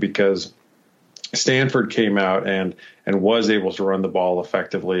this game because Stanford came out and was able to run the ball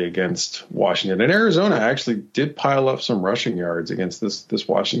effectively against Washington. And Arizona actually did pile up some rushing yards against this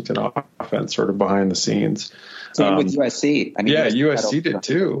Washington offense, sort of behind the scenes. Same with USC. USC did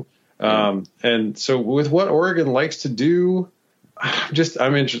too. And so with what Oregon likes to do,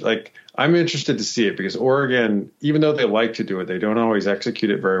 I'm interested to see it because Oregon, even though they like to do it, they don't always execute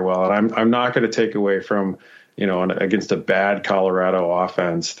it very well. And I'm not going to take away from, against a bad Colorado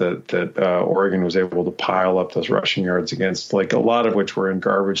offense that Oregon was able to pile up those rushing yards against, like a lot of which were in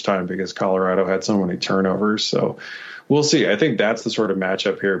garbage time because Colorado had so many turnovers. So we'll see. I think that's the sort of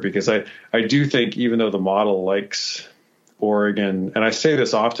matchup here because I do think even though the model likes Oregon, and I say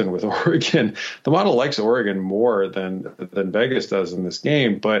this often with Oregon, the model likes Oregon more than Vegas does in this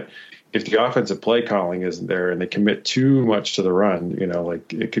game. But if the offensive play calling isn't there and they commit too much to the run,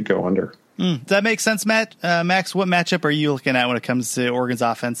 it could go under. Does that make sense, Matt? Max, what matchup are you looking at when it comes to Oregon's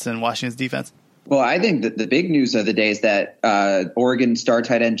offense and Washington's defense? Well, I think that the big news of the day is that Oregon star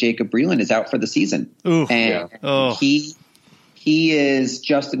tight end Jacob Breeland is out for the season. Ooh, and he is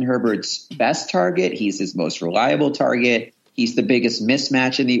Justin Herbert's best target. He's his most reliable target. He's the biggest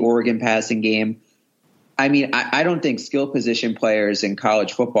mismatch in the Oregon passing game. I mean, I don't think skill position players in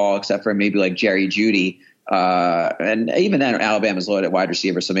college football, except for maybe like Jerry Jeudy, and even then Alabama's loaded at wide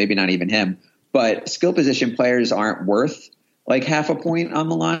receiver, so maybe not even him. But skill position players aren't worth like half a point on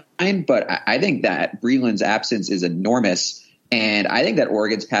the line. But I think that Breeland's absence is enormous. And I think that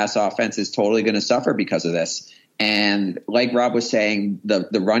Oregon's pass offense is totally going to suffer because of this. And like Rob was saying,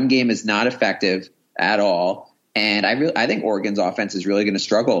 the run game is not effective at all. And I think Oregon's offense is really going to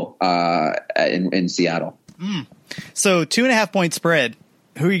struggle in Seattle. So 2.5 point spread.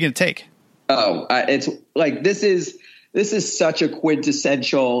 Who are you going to take? It's like this is such a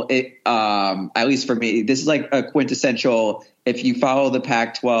quintessential. At least for me, this is like a quintessential. If you follow the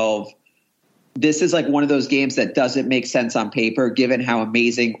Pac-12, this is like one of those games that doesn't make sense on paper, given how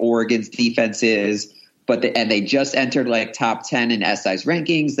amazing Oregon's defense is. But they just entered like top 10 in SI's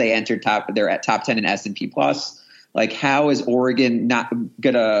rankings. They're at top 10 in S&P Plus. Like, how is Oregon not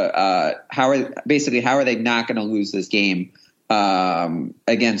gonna? How are they not gonna lose this game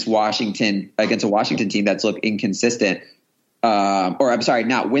against Washington, against a Washington team that's looked inconsistent?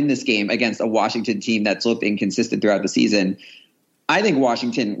 Not win this game against a Washington team that's looked inconsistent throughout the season. I think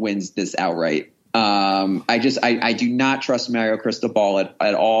Washington wins this outright. I do not trust Mario Cristobal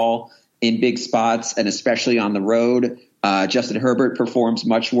at all in big spots, and especially on the road. Justin Herbert performs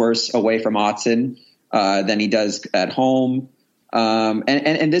much worse away from Autzen than he does at home.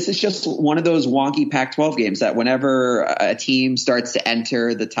 And this is just one of those wonky Pac-12 games that whenever a team starts to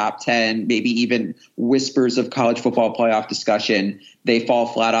enter the top 10, maybe even whispers of college football playoff discussion, they fall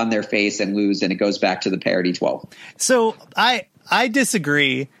flat on their face and lose, and it goes back to the parity 12. So I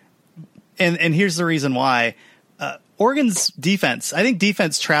disagree, and here's the reason why. Oregon's defense, I think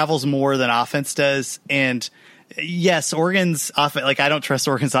defense travels more than offense does, and yes, Oregon's offense, like I don't trust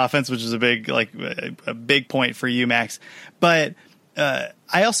Oregon's offense, which is a big point for you, Max. But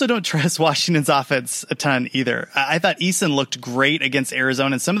I also don't trust Washington's offense a ton either. I thought Eason looked great against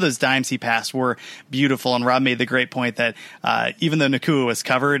Arizona, and some of those dimes he passed were beautiful. And Rob made the great point that even though Nakua was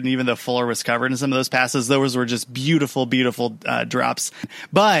covered and even though Fuller was covered in some of those passes, those were just beautiful, beautiful drops.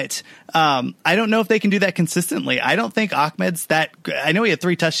 But I don't know if they can do that consistently. I don't think Ahmed's that – I know he had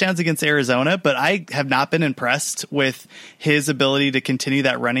 3 touchdowns against Arizona, but I have not been impressed with his ability to continue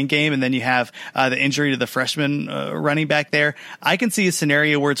that running game. And then you have the injury to the freshman running back there. I can see a scenario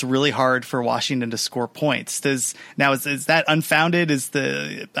where it's really hard for Washington to score points. Is that unfounded?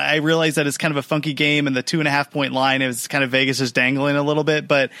 I realize that it's kind of a funky game, and the 2.5 point line is kind of Vegas just dangling a little bit.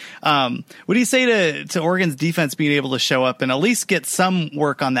 But what do you say to Oregon's defense being able to show up and at least get some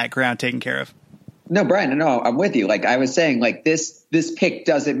work on that ground taken care of? No, Brian, no, I'm with you. Like I was saying, like this pick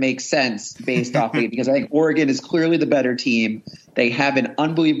doesn't make sense based off of it because I think Oregon is clearly the better team. They have an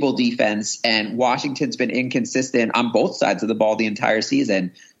unbelievable defense, and Washington's been inconsistent on both sides of the ball the entire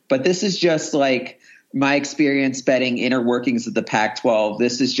season. But this is just like my experience betting inner workings of the Pac-12.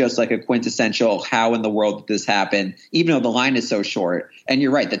 This is just like a quintessential how in the world did this happen, even though the line is so short. And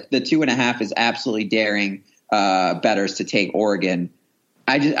you're right, the 2.5 is absolutely daring bettors to take Oregon.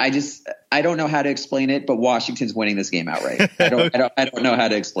 I don't know how to explain it, but Washington's winning this game outright. I don't know how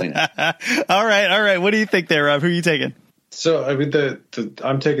to explain it. All right. What do you think there, Rob? Who are you taking? So I mean,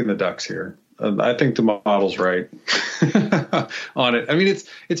 I'm taking the Ducks here. I think the model's right on it. I mean,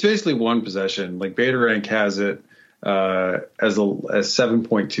 it's basically one possession. Like BetaRank has it as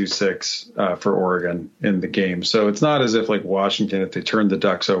 7.26 for Oregon in the game. So it's not as if like Washington, if they turn the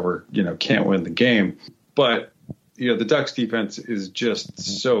Ducks over, can't win the game. But the Ducks defense is just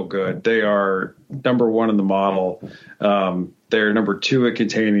so good. They are number one in the model. They're number 2 at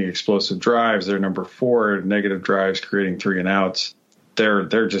containing explosive drives. They're number 4 at negative drives, creating 3 and outs.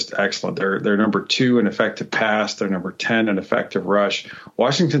 They're just excellent. They're number 2 in effective pass. They're number 10 in effective rush.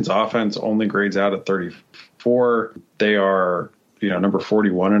 Washington's offense only grades out at 34. They are number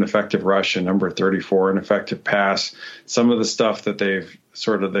 41 in effective rush and number 34 in effective pass. Some of the stuff that they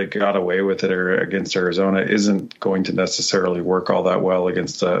got away with it against Arizona isn't going to necessarily work all that well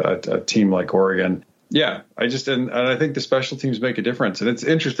against a team like Oregon. Yeah, I think the special teams make a difference. And it's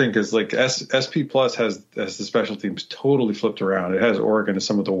interesting because like SP Plus has the special teams totally flipped around. It has Oregon as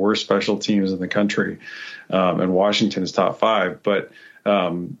some of the worst special teams in the country, and Washington is top 5. But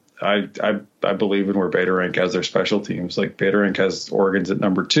I believe in where BetaRank has their special teams. Like BetaRank has Oregon's at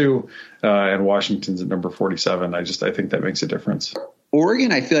number 2 and Washington's at number 47. I think that makes a difference.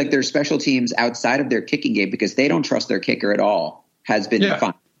 Oregon, I feel like their special teams outside of their kicking game, because they don't trust their kicker at all, has been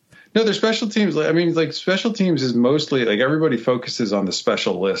fun. No, their special teams. I mean, like special teams is mostly like everybody focuses on the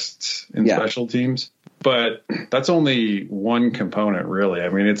specialists in special teams, but that's only one component, really. I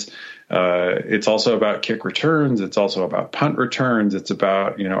mean, it's also about kick returns. It's also about punt returns. It's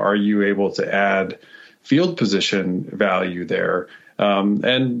about, are you able to add field position value there?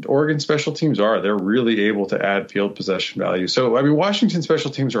 And Oregon special teams they're really able to add field possession value. So, I mean, Washington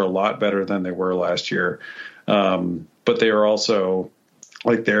special teams are a lot better than they were last year. But they are also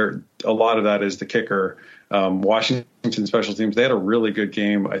like a lot of that is the kicker. Washington special teams, they had a really good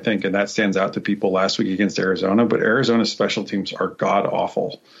game, I think, and that stands out to people last week against Arizona, but Arizona's special teams are god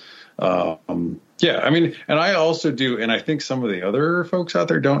awful. I mean, and I also do, and I think some of the other folks out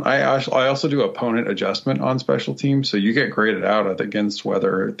there don't, I also do opponent adjustment on special teams. So you get graded out against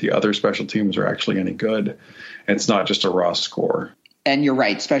whether the other special teams are actually any good. And it's not just a raw score. And you're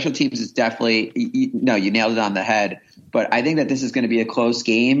right. Special teams is definitely, you nailed it on the head. But I think that this is going to be a close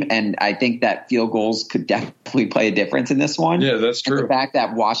game, and I think that field goals could definitely play a difference in this one. Yeah, that's true. And the fact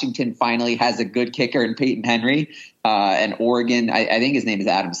that Washington finally has a good kicker in Peyton Henry, and Oregon, I think his name is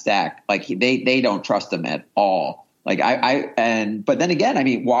Adam Stack. Like they don't trust him at all. Like but then again, I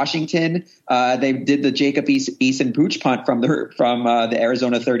mean, Washington, they did the Jacob Eason pooch punt from the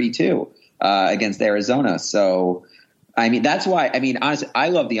Arizona 32 against Arizona. So. I mean, that's why, I mean, honestly, I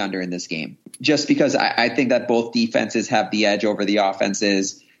love the under in this game just because I think that both defenses have the edge over the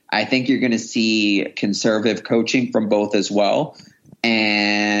offenses. I think you're going to see conservative coaching from both as well.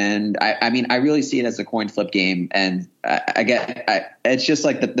 And I mean, I really see it as a coin flip game. And it's just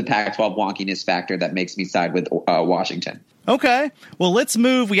like the Pac-12 wonkiness factor that makes me side with Washington. Okay. Well, let's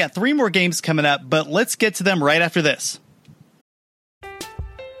move. We got 3 more games coming up, but let's get to them right after this.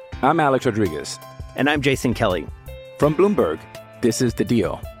 I'm Alex Rodriguez. And I'm Jason Kelly. From Bloomberg, this is The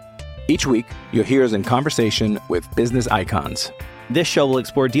Deal. Each week, you'll hear us in conversation with business icons. This show will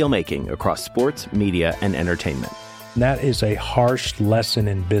explore deal-making across sports, media, and entertainment. That is a harsh lesson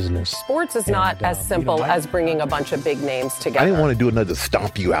in business. Sports is not as simple as bringing a bunch of big names together. I didn't want to do another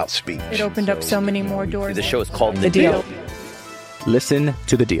stomp you out speech. It opened up so many more doors. The show is called The Deal. Listen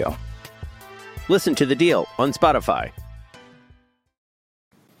to The Deal. Listen to The Deal on Spotify.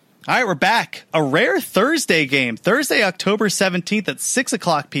 All right, we're back. A rare Thursday game. Thursday, October 17th at 6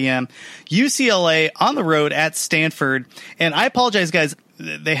 o'clock p.m. UCLA on the road at Stanford. And I apologize, guys.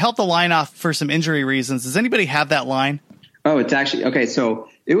 They held the line off for some injury reasons. Does anybody have that line? Oh, it's actually – okay, so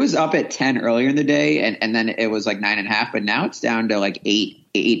it was up at 10 earlier in the day, and then it was like 9.5, but now it's down to like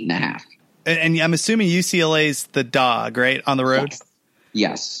 8.5. And I'm assuming UCLA's the dog, right, on the road?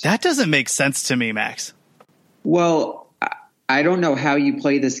 Yes. That doesn't make sense to me, Max. Well – I don't know how you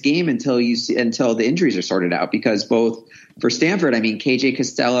play this game until the injuries are sorted out, because both for Stanford, I mean, KJ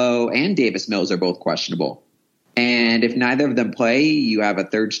Costello and Davis Mills are both questionable. And if neither of them play, you have a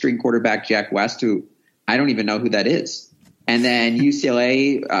third string quarterback, Jack West, who I don't even know who that is. And then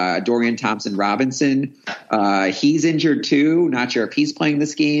UCLA, Dorian Thompson-Robinson, he's injured too. Not sure if he's playing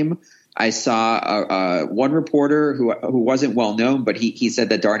this game. I saw one reporter who wasn't well known, but he said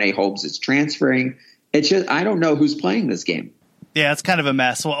that Darnay Holmes is transferring. It's just, I don't know who's playing this game. Yeah, it's kind of a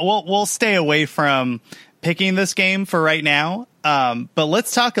mess. We'll stay away from picking this game for right now. But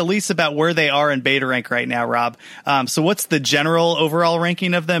let's talk at least about where they are in beta rank right now, Rob. So what's the general overall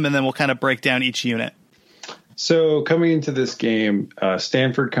ranking of them? And then we'll kind of break down each unit. So coming into this game,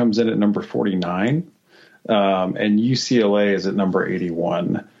 Stanford comes in at number 49, and UCLA is at number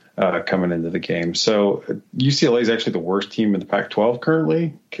 81 coming into the game. So UCLA is actually the worst team in the Pac-12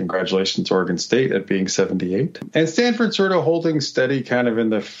 currently. Congratulations, Oregon State, at being 78. And Stanford sort of holding steady kind of in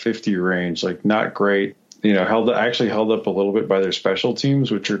the 50 range, like not great. You know, held up a little bit by their special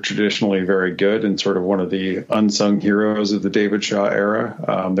teams, which are traditionally very good and sort of one of the unsung heroes of the David Shaw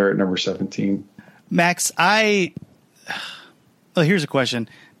era. They're at number 17. Max, here's a question.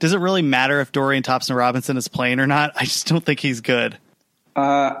 Does it really matter if Dorian Thompson-Robinson is playing or not? I just don't think he's good.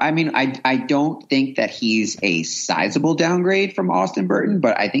 I mean, I don't think that he's a sizable downgrade from Austin Burton,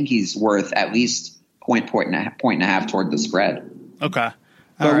 but I think he's worth at least point and a half toward the spread. Okay.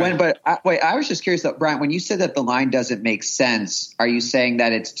 I was just curious though, Brian, when you said that the line doesn't make sense, are you saying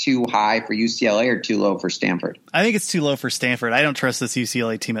that it's too high for UCLA or too low for Stanford? I think it's too low for Stanford. I don't trust this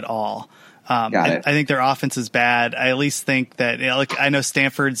UCLA team at all. I think their offense is bad. I at least think that, I know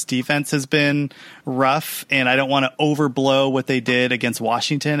Stanford's defense has been rough, and I don't want to overblow what they did against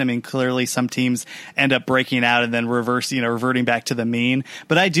Washington. I mean, clearly some teams end up breaking out and then reverting back to the mean.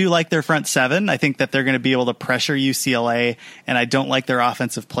 But I do like their front seven. I think that they're going to be able to pressure UCLA, and I don't like their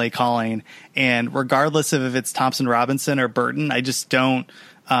offensive play calling. And regardless of if it's Thompson-Robinson or Burton, I just don't.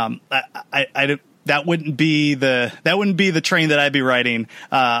 That wouldn't be the train that I'd be riding,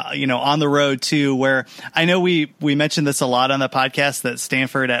 on the road too, where I know we mentioned this a lot on the podcast that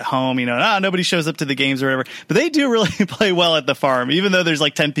Stanford at home, nobody shows up to the games or whatever, but they do really play well at the Farm. Even though there's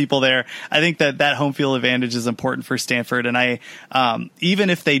like 10 people there, I think that home field advantage is important for Stanford. And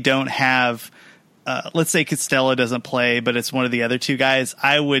even if they don't have, let's say Costello doesn't play, but it's one of the other two guys,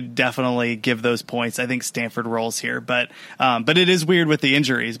 I would definitely give those points. I think Stanford rolls here, but it is weird with the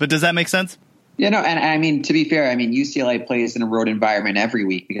injuries, but does that make sense? And I mean, to be fair, UCLA plays in a road environment every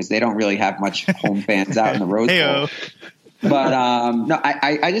week because they don't really have much home fans out in the Rose Bowl. But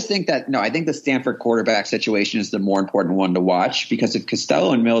I just think that I think the Stanford quarterback situation is the more important one to watch, because if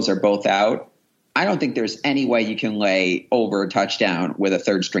Costello and Mills are both out, I don't think there's any way you can lay over a touchdown with a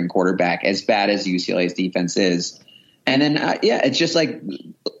third string quarterback, as bad as UCLA's defense is. And then it's just like,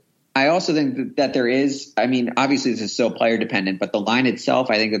 I also think that there is, obviously this is still player dependent, but the line itself,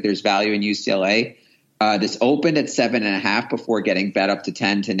 I think that there's value in UCLA. This opened at 7.5 before getting bet up to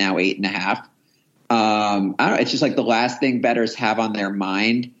 10 to now 8.5. I don't know. It's just like the last thing bettors have on their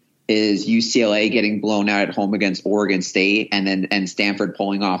mind is UCLA getting blown out at home against Oregon State and Stanford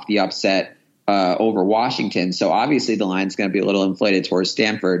pulling off the upset over Washington. So obviously the line's going to be a little inflated towards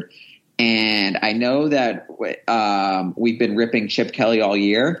Stanford. And I know that we've been ripping Chip Kelly all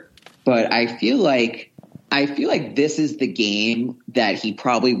year, but I feel like this is the game that he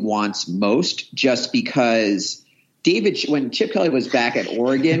probably wants most, just because when Chip Kelly was back at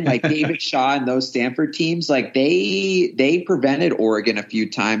Oregon, like David Shaw and those Stanford teams, like they prevented Oregon a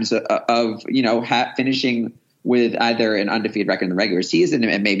few times of finishing with either an undefeated record in the regular season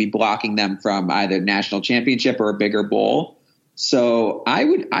and maybe blocking them from either national championship or a bigger bowl. So I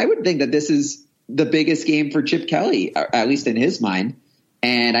would think that this is the biggest game for Chip Kelly, at least in his mind.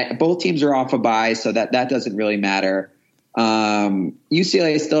 And both teams are off a bye, so that doesn't really matter.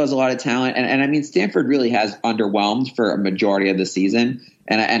 UCLA still has a lot of talent, and Stanford really has underwhelmed for a majority of the season.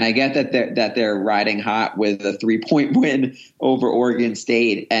 And I get that they're riding hot with a 3-point win over Oregon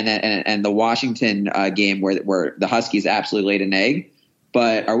State and the Washington game where the Huskies absolutely laid an egg.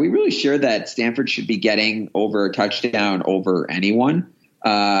 But are we really sure that Stanford should be getting over a touchdown over anyone?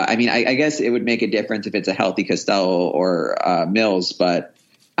 I guess it would make a difference if it's a healthy Costello or Mills, but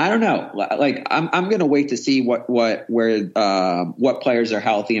I don't know. Like I'm going to wait to see what players are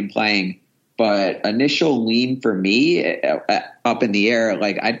healthy and playing. But initial lean for me up in the air,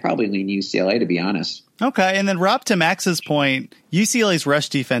 like I'd probably lean UCLA, to be honest. Okay, and then Rob, to Max's point, UCLA's rush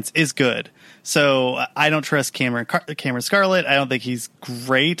defense is good. So I don't trust Cameron Scarlett. I don't think he's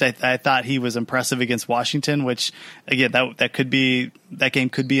great. I thought he was impressive against Washington, which again that game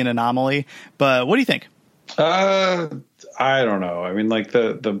could be an anomaly. But what do you think? I don't know.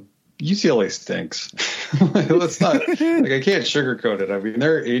 The UCLA stinks. Let's not I can't sugarcoat it.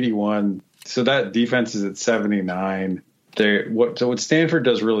 They're 81. So that defense is at 79. What Stanford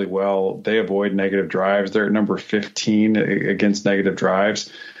does really well, they avoid negative drives. They're at number 15 against negative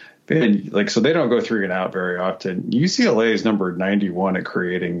drives. So they don't go 3 and out very often. UCLA is number 91 at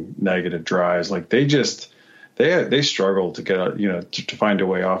creating negative drives. Like they struggle to get to find a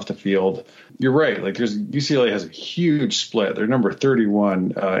way off the field. You're right. Like UCLA has a huge split. They're number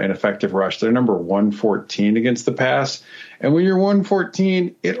 31 in effective rush. They're number 114 against the pass. And when you're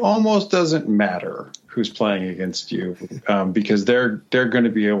 114, it almost doesn't matter who's playing against you because they're going to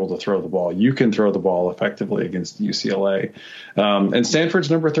be able to throw the ball. You can throw the ball effectively against UCLA. And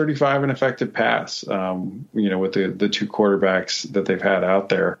Stanford's number 35 in effective pass, with the 2 quarterbacks that they've had out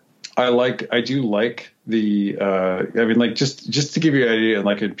there. I do like just to give you an idea,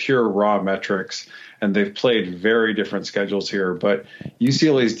 like in pure raw metrics, and they've played very different schedules here, but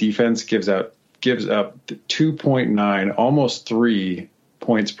UCLA's defense gives up 2.9, almost 3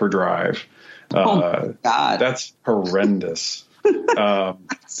 points per drive. God. That's horrendous.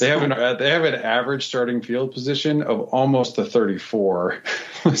 They have an average starting field position of almost a 34.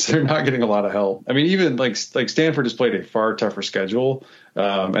 So they're not getting a lot of help. I mean, even like Stanford has played a far tougher schedule,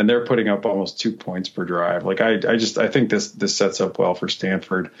 and they're putting up almost 2 points per drive. Like I think this sets up well for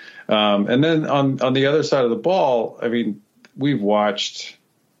Stanford. And then on the other side of the ball, I mean, we've watched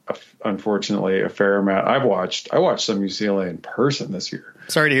unfortunately a fair amount. I watched some UCLA in person this year.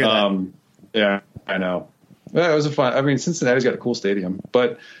 Sorry to hear that. Yeah, I know. Well, it was Cincinnati's got a cool stadium,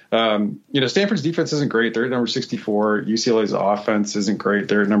 but Stanford's defense isn't great. They're at number 64. UCLA's offense isn't great.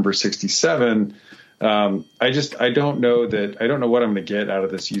 They're at number 67. I don't know what I'm going to get out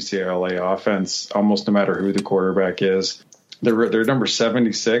of this UCLA offense, almost no matter who the quarterback is. They're number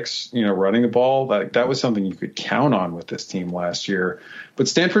 76, running the ball. That was something you could count on with this team last year. But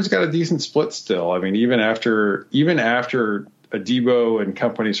Stanford's got a decent split still. I mean, even after Adebo and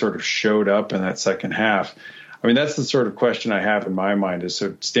company sort of showed up in that second half, I mean, that's the sort of question I have in my mind is,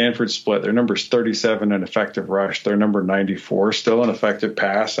 so Stanford split. Their number's 37 in effective rush. Their number 94 still in effective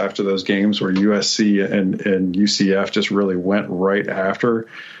pass after those games where USC and UCF just really went right after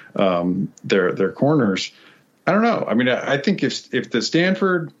their corners. I don't know. I mean, I think if the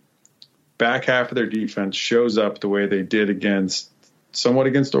Stanford back half of their defense shows up the way they did against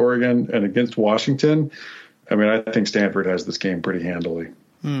Oregon and against Washington, I mean, I think Stanford has this game pretty handily.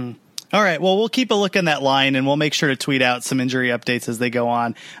 All right. Well, we'll keep a look in that line, and we'll make sure to tweet out some injury updates as they go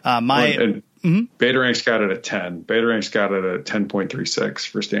on. Betarank's got it at 10. Betarank's got it at 10.36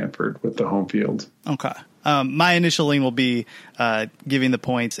 for Stanford with the home field. Okay. My initial lean will be giving the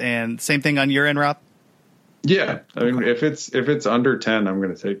points, and same thing on your end, Rob? Yeah. I mean, if it's under 10, I'm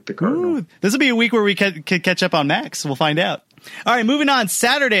going to take the Cardinal. This will be a week where we could catch up on Max. We'll find out. All right, moving on.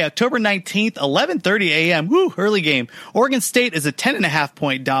 Saturday, October 19th, 11:30 a.m. Early game. Oregon State is a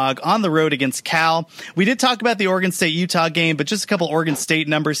 10.5-point dog on the road against Cal. We did talk about the Oregon State-Utah game, but just a couple Oregon State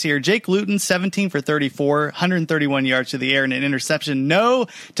numbers here. Jake Luton, 17 for 34, 131 yards to the air and an interception. No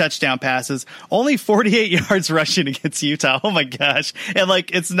touchdown passes. Only 48 yards rushing against Utah. Oh, my gosh. And,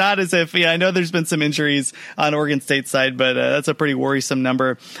 it's not as if, I know there's been some injuries on Oregon State's side, but that's a pretty worrisome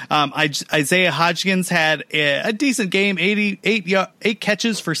number. Isaiah Hodgkins had a decent game, 8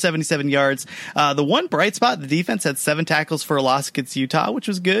 catches for 77 yards. The one bright spot, the defense had 7 tackles for a loss against Utah, which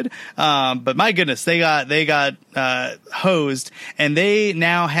was good. But my goodness, they got hosed, and they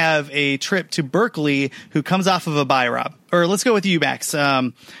now have a trip to Berkeley, who comes off of a bye, Rob. Or let's go with you, Max.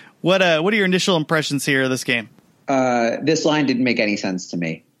 What are your initial impressions here of this game? This line didn't make any sense to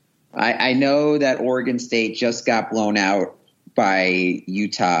me. I know that Oregon State just got blown out by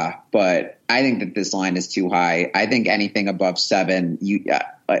Utah, but I think that this line is too high. I think anything above 7,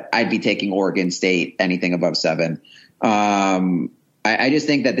 I'd be taking Oregon State, anything above 7. I just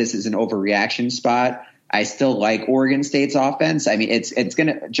think that this is an overreaction spot. I still like Oregon State's offense. I mean, it's going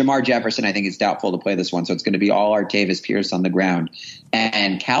to – Jamar Jefferson, I think, is doubtful to play this one, so it's going to be all Artavis Pierce on the ground.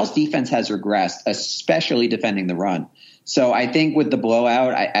 And Cal's defense has regressed, especially defending the run. So I think with the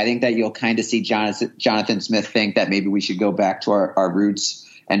blowout, I think that you'll kind of see Jonathan Smith think that maybe we should go back to our roots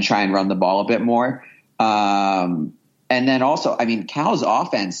and try and run the ball a bit more. And then also, I mean, Cal's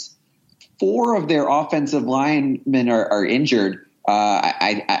offense, 4 of their offensive linemen are injured,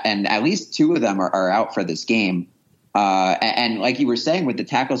 and at least 2 of them are out for this game. And like you were saying with the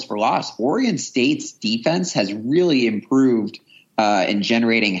tackles for loss, Oregon State's defense has really improved in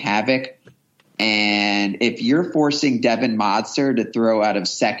generating havoc. And if you're forcing Devin Modster to throw out of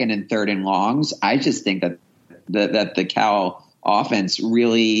 2nd and 3rd and longs, I just think that the Cal offense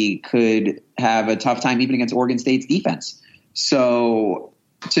really could have a tough time even against Oregon State's defense. So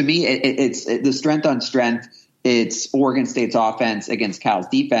to me, it's the strength on strength. It's Oregon State's offense against Cal's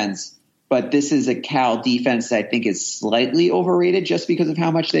defense. but this is a Cal defense that I think is slightly overrated just because of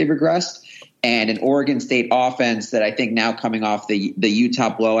how much they've regressed, and an Oregon State offense that I think now coming off the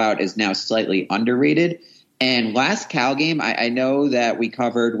Utah blowout is now slightly underrated. And last Cal game, I know that we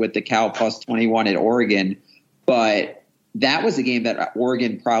covered with the Cal plus 21 at Oregon, but that was a game that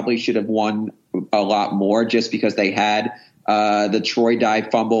Oregon probably should have won a lot more just because they had the Troy Dye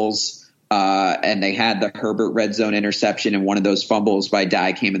fumbles and they had the Herbert red zone interception, and one of those fumbles by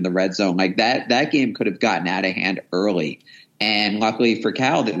Dye came in the red zone. Like that game could have gotten out of hand early. And luckily for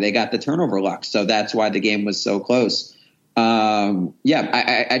Cal, they got the turnover luck. So that's why the game was so close.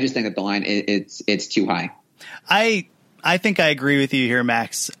 I just think that the line, it's too high. I think I agree with you here,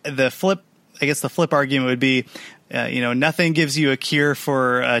 Max. The flip argument would be, nothing gives you a cure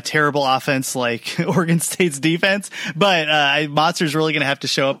for a terrible offense like Oregon State's defense, but Monster's really going to have to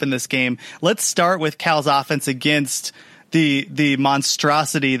show up in this game. Let's start with Cal's offense against the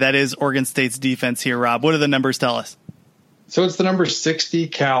monstrosity that is Oregon State's defense here, Rob. What do the numbers tell us? So it's the number 60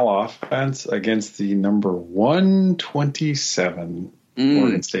 Cal offense against the number 127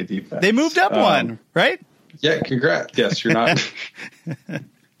 Oregon State defense. They moved up one, right? Yeah, congrats. Yes, you're not.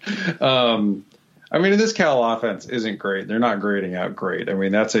 This Cal offense isn't great. They're not grading out great. I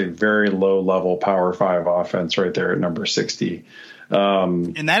mean, that's a very low-level Power 5 offense right there at number 60.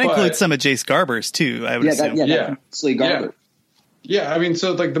 And that includes some of Jace Garber's, too, I would assume. Garber. Yeah, I mean,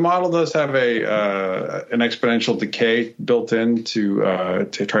 so like the model does have an exponential decay built in to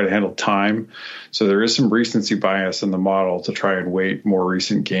try to handle time. So there is some recency bias in the model to try and weight more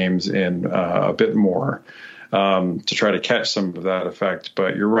recent games in a bit more to try to catch some of that effect.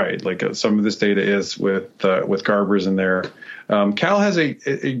 But you're right, like some of this data is with Garber's in there. Cal has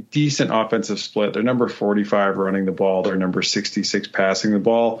a decent offensive split. They're number 45 running the ball. They're number 66 passing the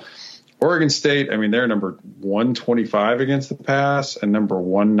ball. Oregon State, I mean, they're number 125 against the pass and number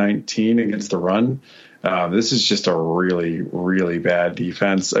 119 against the run. This is just a really, really bad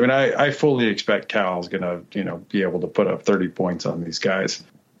defense. I mean, I fully expect Cal is going to, be able to put up 30 points on these guys.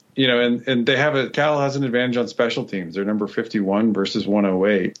 And they Cal has an advantage on special teams. They're number 51 versus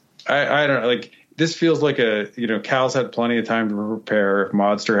 108. I don't know, like this feels like Cal's had plenty of time to prepare. If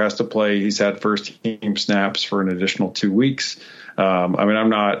Modster has to play, he's had first team snaps for an additional 2 weeks. I'm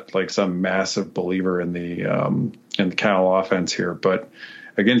not like some massive believer in the Cal offense here, but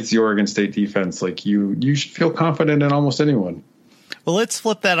against the Oregon State defense, like you should feel confident in almost anyone. Well, let's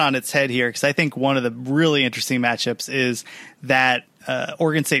flip that on its head here, because I think one of the really interesting matchups is that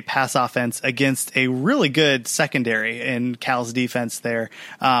Oregon State pass offense against a really good secondary in Cal's defense there.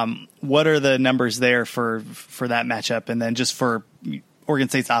 What are the numbers there for that matchup, and then just for Oregon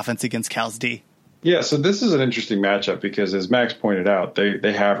State's offense against Cal's D? Yeah, so this is an interesting matchup because, as Max pointed out,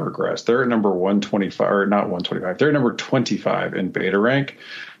 they have regressed. They're at number 125, or not 125. They're number 25 in beta rank,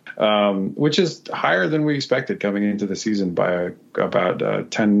 which is higher than we expected coming into the season by about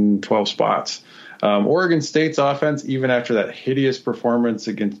 10, 12 spots. Oregon State's offense, even after that hideous performance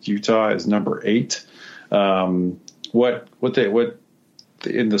against Utah, is number 8. What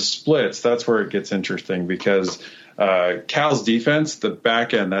in the splits, that's where it gets interesting because Cal's defense, the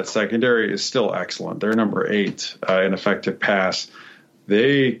back end, that secondary is still excellent. They're number 8 in effective pass.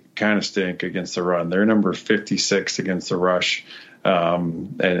 They kind of stink against the run. They're number 56 against the rush.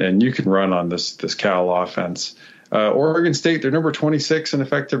 And you can run on this Cal offense. Oregon State, they're number 26 in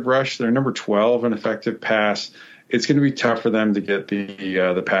effective rush. They're number 12 in effective pass. It's going to be tough for them to get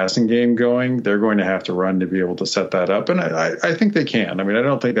the passing game going. They're going to have to run to be able to set that up. And I think they can. I mean, I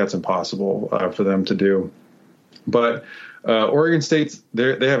don't think that's impossible for them to do. But Oregon State,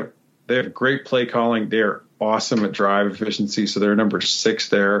 they have great play calling. They're awesome at drive efficiency, so they're number 6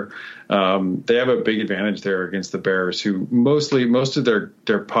 there. They have a big advantage there against the Bears, who most of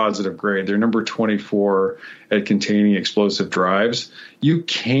their positive grade. They're number 24 at containing explosive drives. You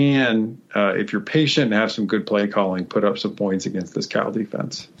can, if you're patient and have some good play calling, put up some points against this Cal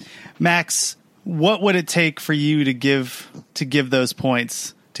defense. Max, what would it take for you to give those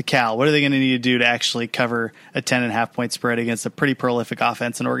points to Cal? What are they going to need to do to actually cover a 10.5 point spread against a pretty prolific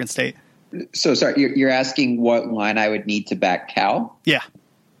offense in Oregon State? So sorry, you're asking what line I would need to back Cal? Yeah,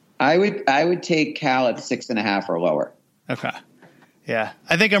 I would take Cal at 6.5 or lower. Okay, yeah,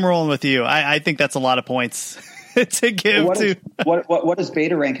 I think I'm rolling with you. I think that's a lot of points to give. What does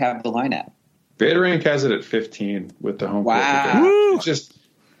Beta Rank have the line at? Beta Rank has it at 15 with the home. Wow,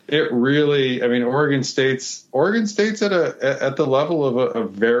 It really, I mean, Oregon State's at the level of a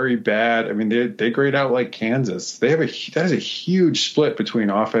very bad. I mean, they grade out like Kansas. That is a huge split between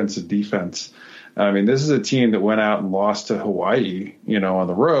offense and defense. I mean, this is a team that went out and lost to Hawaii, on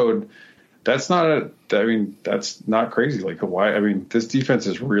the road. that's not crazy. Like Hawaii, I mean, this defense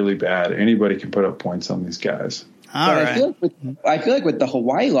is really bad. Anybody can put up points on these guys. All right. I feel like with the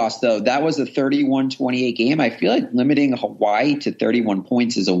Hawaii loss, though, that was a 31-28 game. I feel like limiting Hawaii to 31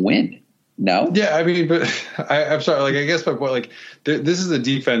 points is a win. No? Yeah, I mean, but I'm sorry. Like, I guess my point, like, this is a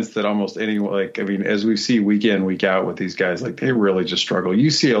defense that almost anyone, like, I mean, as we see week in, week out with these guys, like, they really just struggle.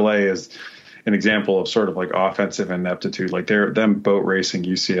 UCLA is an example of sort of like offensive ineptitude. Like, them boat racing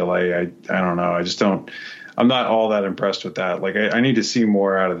UCLA. I don't know. I'm not all that impressed with that. Like, I need to see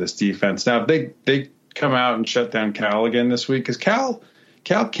more out of this defense. Now, if they come out and shut down Cal again this week, because Cal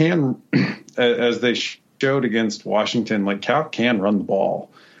can, as they showed against Washington, like, Cal can run the ball,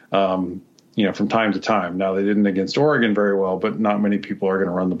 from time to time. Now, they didn't against Oregon very well, but not many people are going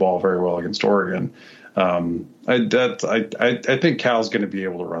to run the ball very well against Oregon. I think Cal's going to be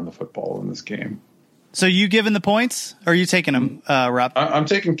able to run the football in this game. So you giving the points, or are you taking them, Rob? I'm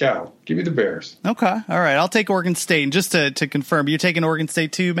taking Cal. Give me the Bears. Okay. All right. I'll take Oregon State. And just to confirm, you're taking Oregon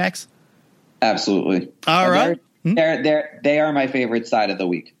State too, Max? Absolutely. All right. They are my favorite side of the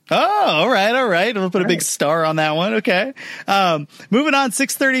week. Oh, all right. We'll put a big star on that one. Okay. Moving on,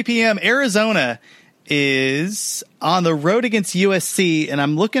 6:30 p.m. Arizona is on the road against USC, and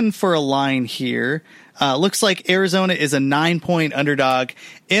I'm looking for a line here. Looks like Arizona is a 9-point underdog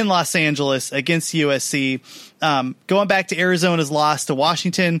in Los Angeles against USC. Going back to Arizona's loss to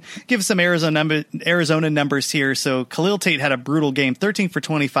Washington, give us some Arizona numbers here. So Khalil Tate had a brutal game, 13 for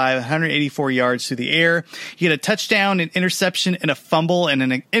 25, 184 yards through the air. He had a touchdown, an interception, and a fumble, and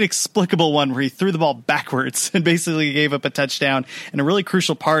an inexplicable one where he threw the ball backwards and basically gave up a touchdown in a really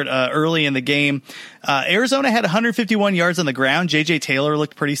crucial part early in the game. Arizona had 151 yards on the ground. J.J. Taylor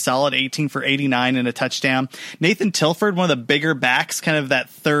looked pretty solid, 18 for 89 and a touchdown. Nathan Tilford, one of the bigger backs, kind of that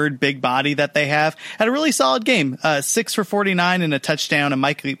third big body that they have, had a really solid game, 6 for 49 and a touchdown. And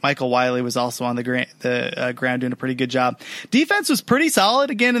Michael Wiley was also on the ground doing a pretty good job. Defense was pretty solid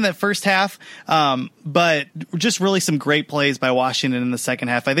again in that first half, but just really some great plays by Washington in the second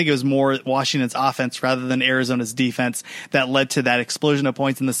half. I think it was more Washington's offense rather than Arizona's defense that led to that explosion of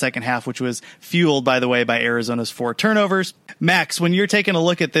points in the second half, which was fueled, by the way, by Arizona's 4 turnovers. Max, when you're taking a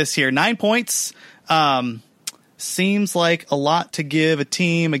look at this here, 9 points seems like a lot to give a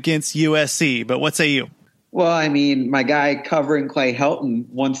team against USC, but what say you? Well, I mean, my guy covering Clay Helton,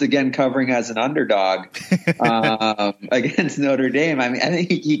 once again covering as an underdog against Notre Dame. I mean, I think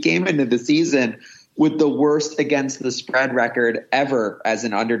he came into the season with the worst against the spread record ever as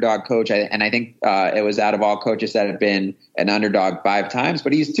an underdog coach. And I think it was out of all coaches that have been an underdog 5 times,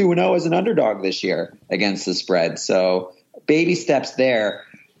 but he's 2-0 as an underdog this year against the spread. So baby steps there.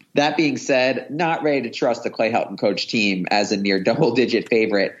 That being said, not ready to trust the Clay Helton coach team as a near double-digit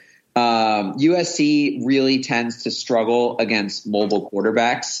favorite. USC really tends to struggle against mobile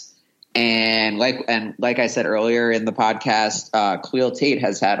quarterbacks. And like I said earlier in the podcast, Khalil Tate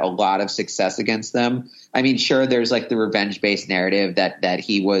has had a lot of success against them. I mean, sure, there's like the revenge-based narrative that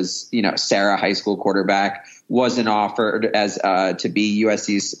he was, Sarah high school quarterback, wasn't offered as to be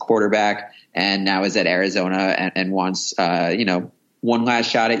USC's quarterback, and now is at Arizona and wants one last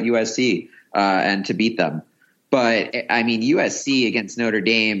shot at USC and to beat them. But I mean, USC against Notre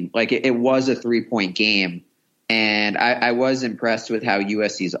Dame, like it was a 3-point game. And I was impressed with how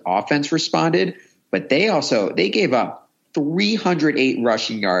USC's offense responded, but they gave up 308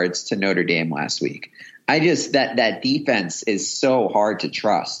 rushing yards to Notre Dame last week. That defense is so hard to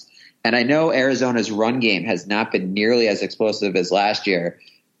trust. And I know Arizona's run game has not been nearly as explosive as last year.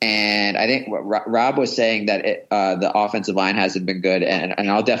 And I think what Rob was saying that the offensive line hasn't been good. And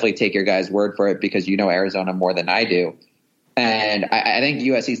I'll definitely take your guys' word for it because you know Arizona more than I do. And I think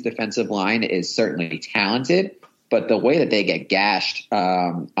USC's defensive line is certainly talented, but the way that they get gashed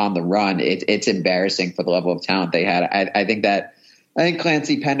on the run, it's embarrassing for the level of talent they had. I think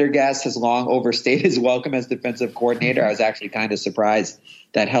Clancy Pendergast has long overstayed his welcome as defensive coordinator. I was actually kind of surprised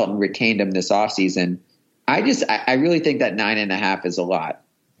that Helton retained him this offseason. I really think that 9.5 is a lot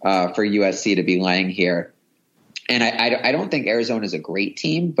for USC to be laying here. And I don't think Arizona is a great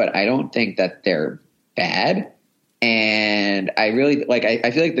team, but I don't think that they're bad. And I really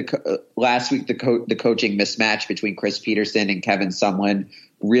I feel like last week the coaching mismatch between Chris Peterson and Kevin Sumlin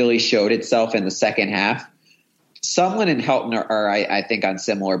really showed itself in the second half. Sumlin and Helton are I think on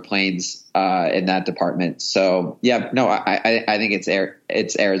similar planes in that department. So yeah, no, I think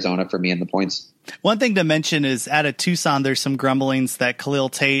it's Arizona for me in the points. One thing to mention is out of Tucson, there's some grumblings that Khalil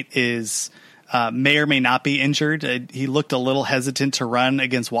Tate is may or may not be injured. He looked a little hesitant to run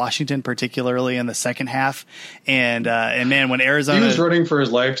against Washington, particularly in the second half. And man, when Arizona, he was running for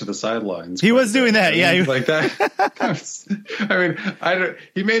his life to the sidelines. He was doing that. Yeah. Like that. I mean,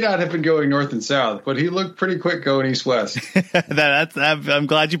 he may not have been going north and south, but he looked pretty quick going east-west. I'm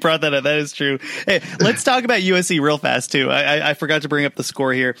glad you brought that up. That is true. Hey, let's talk about USC real fast too. I forgot to bring up the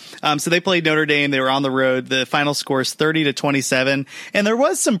score here. So they played Notre Dame. They were on the road. The final score is 30-27. And there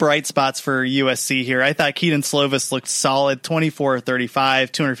was some bright spots for USC here. I thought Keaton Slovis looked solid,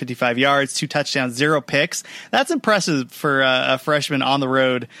 24-35, 255 yards, 2 touchdowns, 0 picks. That's impressive for a freshman on the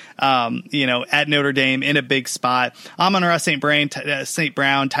road, at Notre Dame in a big spot. Amon-Ra St.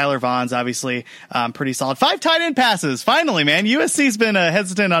 Brown, Tyler Vaughn's obviously pretty solid. 5 tight end passes. Finally, man. USC's been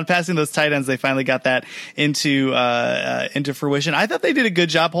hesitant on passing those tight ends. They finally got that into fruition. I thought they did a good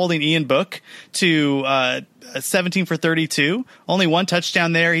job holding Ian Book to 17 for 32, only 1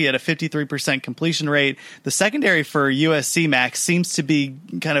 touchdown there. He had a 53% completion rate. The secondary for USC, Max, seems to be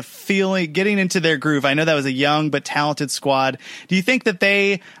kind of getting into their groove. I know that was a young but talented squad. Do you think that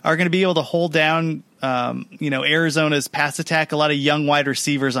they are going to be able to hold down, Arizona's pass attack? A lot of young wide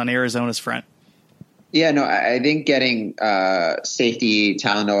receivers on Arizona's front. Yeah, no, I think getting safety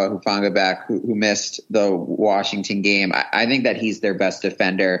Talanoa Hufanga back, who missed the Washington game, I think that he's their best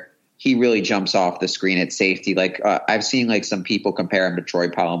defender. He really jumps off the screen at safety. I've seen some people compare him to Troy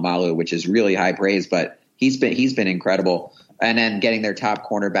Polamalu, which is really high praise, but he's been incredible. And then getting their top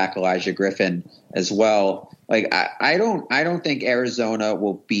cornerback Elijah Griffin as well. I don't think Arizona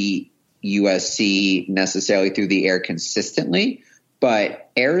will beat USC necessarily through the air consistently, but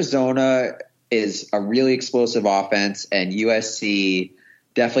Arizona is a really explosive offense, and USC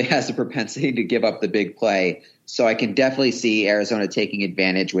definitely has the propensity to give up the big play. So I can definitely see Arizona taking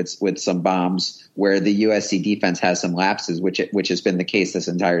advantage with some bombs where the USC defense has some lapses, which has been the case this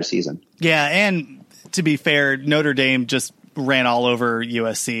entire season. Yeah, and to be fair, Notre Dame just ran all over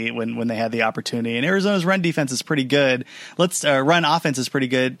USC when they had the opportunity, and Arizona's run defense is pretty good. Run offense is pretty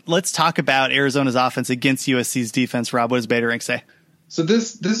good. Let's talk about Arizona's offense against USC's defense. Rob, what does Beta Rank say? So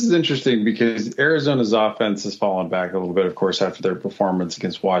this is interesting because Arizona's offense has fallen back a little bit, of course, after their performance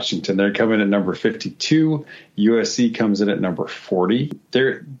against Washington. They're coming at number 52. USC comes in at number 40.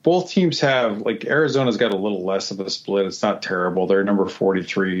 Both teams have, Arizona's got a little less of a split. It's not terrible. They're number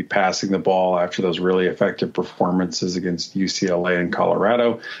 43 passing the ball after those really effective performances against UCLA and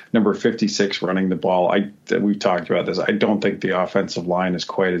Colorado. Number 56 running the ball. We've talked about this. I don't think the offensive line is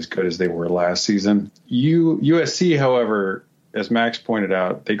quite as good as they were last season. USC, however, as Max pointed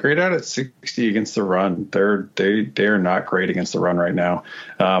out, they grade out at 60 against the run. They are not great against the run right now,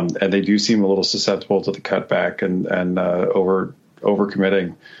 and they do seem a little susceptible to the cutback and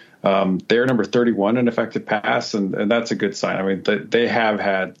overcommitting. They're number 31 in effective pass, and that's a good sign. I mean, they have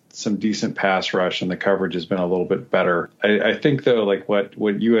had some decent pass rush, and the coverage has been a little bit better. I think though, what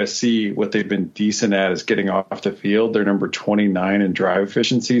USC, what they've been decent at is getting off the field. They're number 29 in drive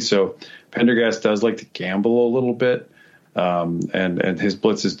efficiency, so Pendergast does like to gamble a little bit. And his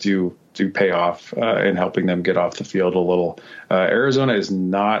blitzes do pay off in helping them get off the field a little. Arizona is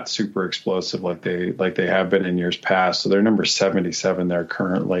not super explosive like they have been in years past, so they're number 77 there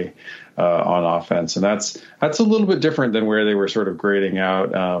currently on offense, and that's a little bit different than where they were sort of grading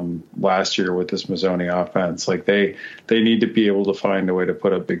out last year with this Mazzoni offense. They need to be able to find a way to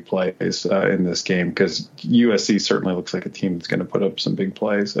put up big plays in this game, because USC certainly looks like a team that's going to put up some big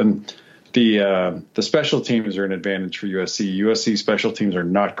plays. And the special teams are an advantage for USC. USC special teams are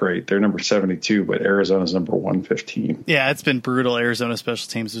not great. They're number 72, but Arizona's number 115. Yeah, it's been brutal. Arizona special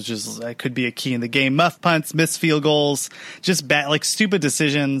teams, which could be a key in the game. Muff punts, missed field goals, just bad, stupid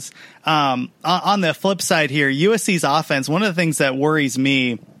decisions. On the flip side here, USC's offense, one of the things that worries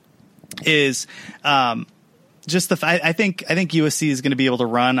me is just I think USC is going to be able to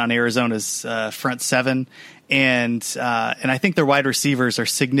run on Arizona's front seven. And I think their wide receivers are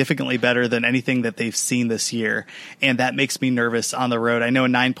significantly better than anything that they've seen this year. And that makes me nervous on the road. I know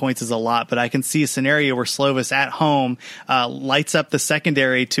 9 points is a lot, but I can see a scenario where Slovis at home lights up the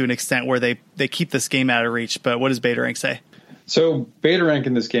secondary to an extent where they keep this game out of reach. But what does Beta Rank say? So Beta Rank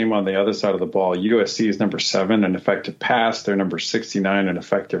in this game on the other side of the ball, USC is number 7 in effective pass. They're number 69 in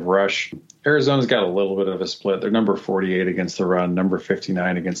effective rush. Arizona's got a little bit of a split. They're number 48 against the run, number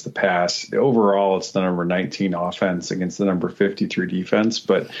 59 against the pass. Overall, it's the number 19 offense against the number 53 defense.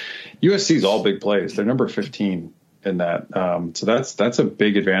 But USC's all big plays. They're number 15 in that. So that's a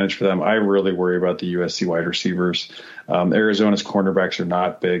big advantage for them. I really worry about the USC wide receivers. Arizona's cornerbacks are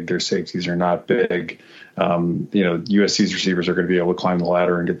not big. Their safeties are not big. USC's receivers are going to be able to climb the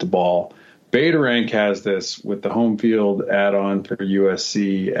ladder and get the ball. Betarank has this with the home field add-on for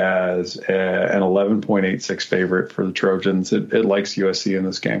USC as an 11.86 favorite for the Trojans. It likes USC in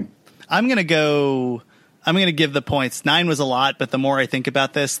this game. I'm going to give the points. 9 was a lot, but the more I think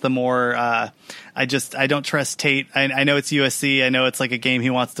about this, the more I don't trust Tate. I know it's USC. I know it's like a game he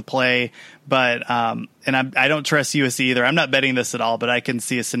wants to play, but I don't trust USC either. I'm not betting this at all, but I can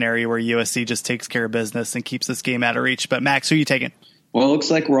see a scenario where USC just takes care of business and keeps this game out of reach. But Max, who are you taking? Well, it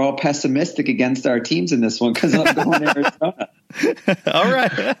looks like we're all pessimistic against our teams in this one because I'm going Arizona. All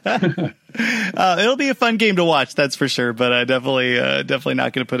right. It'll be a fun game to watch, that's for sure. But I definitely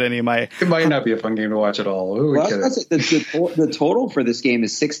not going to put any of my. It might not be a fun game to watch at all. The total for this game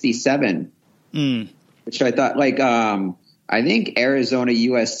is 67, which I thought I think Arizona,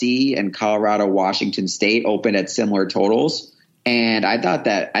 USC, and Colorado, Washington State opened at similar totals. And I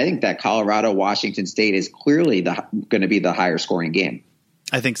think that Colorado, Washington State is clearly going to be the higher scoring game.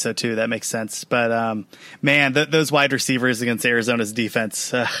 I think so too. That makes sense. But man, those wide receivers against Arizona's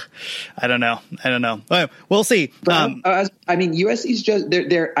defense, I don't know. Well, we'll see. USC's just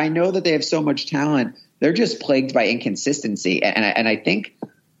they're. I know that they have so much talent. They're just plagued by inconsistency, and I think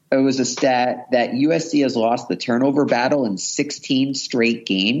it was a stat that USC has lost the turnover battle in 16 straight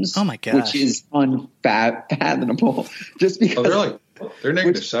games. Oh my gosh, which is unfathomable. Just because they're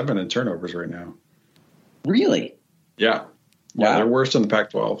 -7 in turnovers right now. Really? Yeah. Yeah, they're worse than the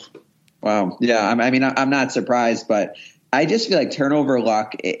Pac-12. Wow. Yeah, I'm not surprised, but I just feel like turnover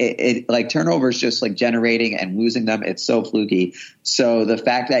luck, turnovers just like generating and losing them, it's so fluky. So the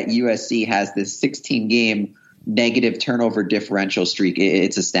fact that USC has this 16-game negative turnover differential streak,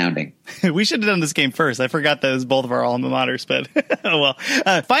 it's astounding. We should have done this game first. I forgot that it was both of our alma maters, but well.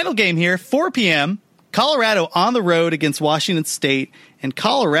 Final game here, 4 p.m., Colorado on the road against Washington State, and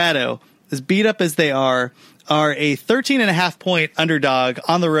Colorado, as beat up as they are a 13.5-point underdog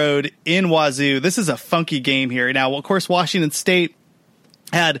on the road in Wazoo. This is a funky game here. Now, of course, Washington State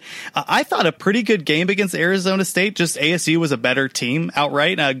had, I thought, a pretty good game against Arizona State. Just ASU was a better team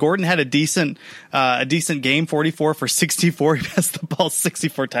outright. Gordon had a decent game, 44 for 64. He passed the ball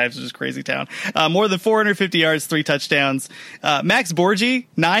 64 times, which is crazy town. More than 450 yards, 3 touchdowns. Max Borgi,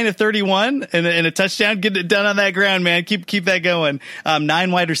 9 of 31 and a touchdown. Getting it done on that ground, man. Keep that going.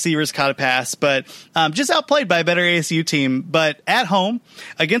 9 wide receivers caught a pass, but just outplayed by a better ASU team. But at home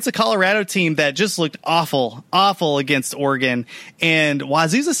against a Colorado team that just looked awful against Oregon. And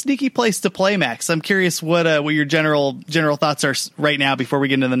Wazoo's a sneaky place to play, Max. I'm curious what your general thoughts are right now before we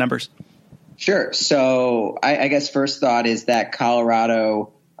get into the numbers. Sure. So I guess first thought is that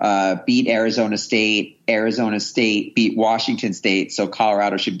Colorado beat Arizona State. Arizona State beat Washington State. So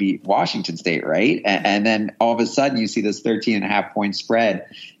Colorado should beat Washington State, right? And then all of a sudden you see this 13.5-point spread.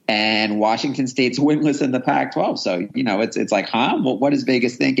 And Washington State's winless in the Pac-12. So, it's like, what is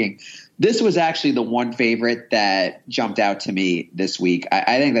Vegas thinking? This was actually the one favorite that jumped out to me this week.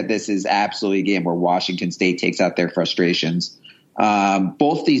 I think that this is absolutely a game where Washington State takes out their frustrations.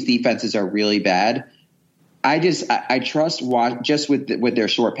 Both these defenses are really bad. I trust just with their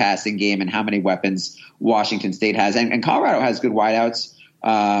short passing game and how many weapons Washington State has. And Colorado has good wideouts.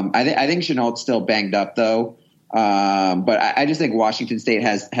 I think Chenault's still banged up, though. But I just think Washington State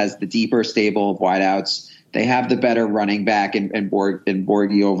has the deeper stable of wideouts. They have the better running back in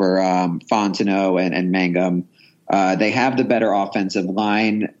Borgi over Fontenot and Mangum. They have the better offensive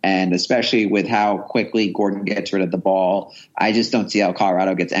line, and especially with how quickly Gordon gets rid of the ball, I just don't see how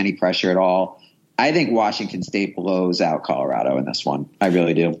Colorado gets any pressure at all. I think Washington State blows out Colorado in this one. I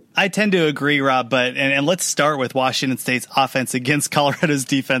really do. I tend to agree, Rob, but and let's start with Washington State's offense against Colorado's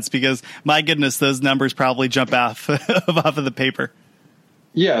defense, because my goodness, those numbers probably jump off of the paper.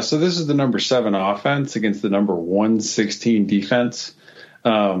 Yeah, so this is the number 7 offense against the number 116 defense.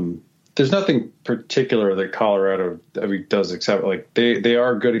 There's nothing particular that Colorado does except they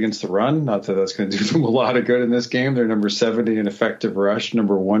are good against the run. Not that that's going to do them a lot of good in this game. They're number 70 in effective rush,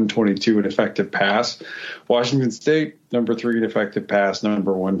 number 122 in effective pass. Washington State, number 3 in effective pass,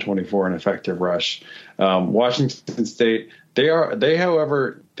 number 124 in effective rush. Washington State, they are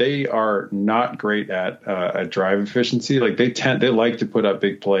not great at drive efficiency. They like to put up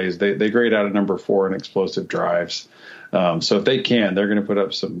big plays. They grade out at number 4 in explosive drives. So if they can, they're going to put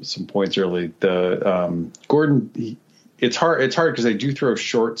up some points early. Gordon, it's hard because they do throw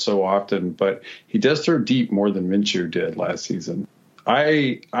short so often, but he does throw deep more than Minshew did last season.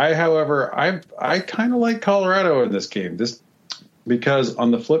 However, I kind of like Colorado in this game, because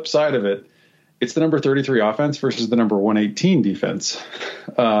on the flip side of it, it's the number 33 offense versus the number 118 defense.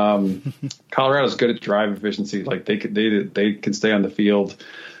 Colorado's good at drive efficiency. They can stay on the field.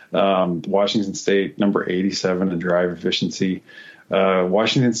 Washington State, number 87 in drive efficiency.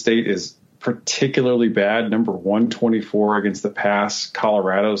 Washington State is particularly bad. Number 124 against the pass.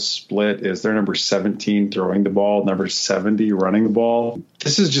 Colorado's split is they're number 17 throwing the ball, number 70 running the ball.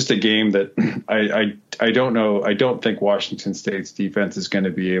 This is just a game that I don't know. I don't think Washington State's defense is going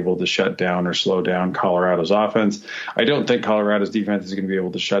to be able to shut down or slow down Colorado's offense. I don't think Colorado's defense is going to be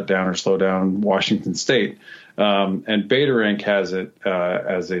able to shut down or slow down Washington State. And Beta Rank has it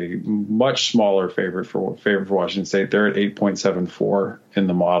as a much smaller favorite for Washington State. They're at 8.74 in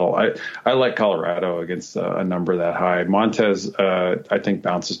the model. I like Colorado against a number that high. Montez, I think,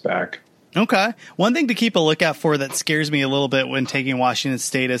 bounces back. Okay. One thing to keep a lookout for that scares me a little bit when taking Washington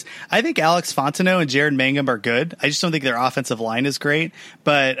State is I think Alex Fontenot and Jared Mangum are good. I just don't think their offensive line is great.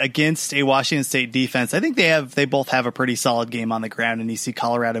 But against a Washington State defense, I think they both have a pretty solid game on the ground, and you see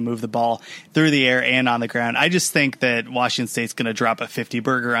Colorado move the ball through the air and on the ground. I just think that Washington State's going to drop a 50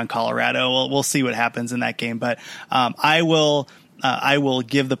 burger on Colorado. We'll see what happens in that game. But I will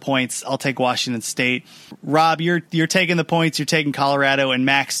give the points. I'll take Washington State. Rob, you're taking the points. You're taking Colorado. And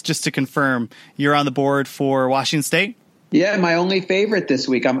Max, just to confirm, you're on the board for Washington State? Yeah, my only favorite this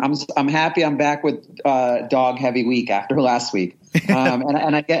week. I'm happy I'm back with dog heavy week after last week.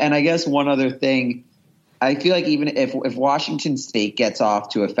 And I guess one other thing, I feel like even if Washington State gets off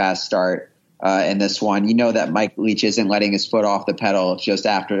to a fast start in this one, you know that Mike Leach isn't letting his foot off the pedal just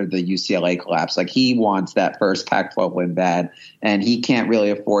after the UCLA collapse. Like, he wants that first Pac-12 win bad, and he can't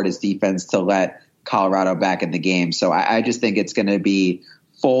really afford his defense to let Colorado back in the game. So I just think it's going to be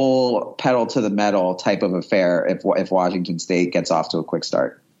full pedal to the metal type of affair if Washington State gets off to a quick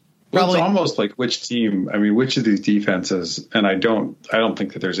start. Well, it's almost like which of these defenses, and I don't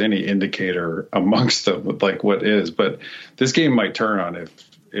think that there's any indicator amongst them like what is, but this game might turn on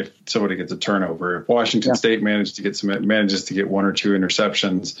if somebody gets a turnover. If Washington State manages to get one or two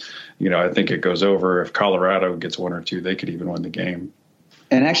interceptions, I think it goes over. If Colorado gets one or two, they could even win the game.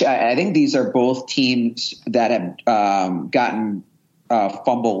 And actually, I think these are both teams that have gotten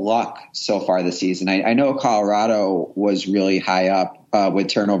fumble luck so far this season. I know Colorado was really high up with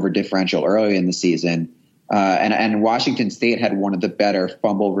turnover differential early in the season. And Washington State had one of the better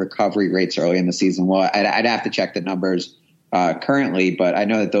fumble recovery rates early in the season. Well, I'd have to check the numbers currently, but I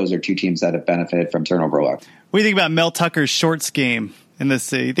know that those are two teams that have benefited from turnover luck. What do you think about Mel Tucker's shorts game in this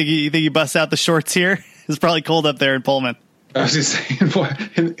city? You think he busts out the shorts here? It's probably cold up there in Pullman. I was just saying,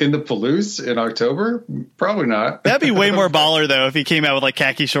 in the Palouse in October? Probably not. That'd be way more baller, though, if he came out with like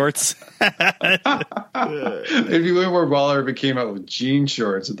khaki shorts. It'd be way more baller if he came out with jean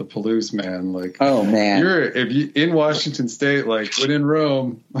shorts at the Palouse, man. Like, oh man, if you in Washington State, like when in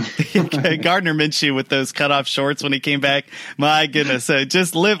Rome. Gardner Minshew with those cutoff shorts when he came back. My goodness,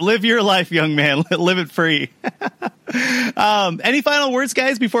 just live your life, young man. Live it free. Any final words,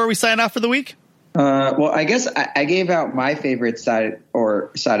 guys, before we sign off for the week? Well, I guess I gave out my favorite side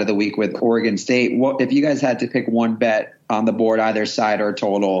of the week with Oregon State. If you guys had to pick one bet on the board, either side or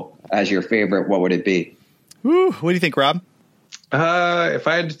total, as your favorite, what would it be? What do you think, Rob? If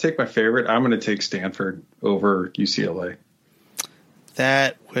I had to take my favorite, I'm going to take Stanford over UCLA.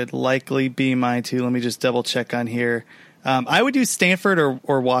 That would likely be mine too. Let me just double check on here. I would do Stanford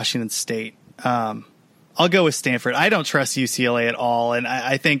or Washington State. I'll go with Stanford. I don't trust UCLA at all. And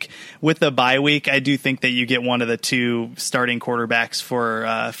I think with the bye week, I do think that you get one of the two starting quarterbacks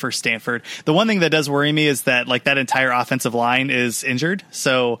for Stanford. The one thing that does worry me is that that entire offensive line is injured.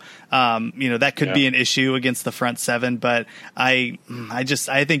 So, that could be an issue against the front seven, but I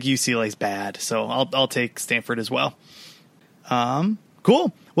think UCLA's bad. So I'll take Stanford as well.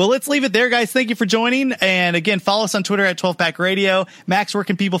 Cool. Well, let's leave it there, guys. Thank you for joining. And again, follow us on Twitter at 12Pack Radio. Max, where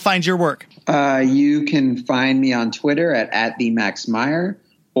can people find your work? You can find me on Twitter at the Max Meyer,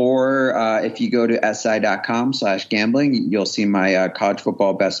 or if you go to si.com/gambling, you'll see my college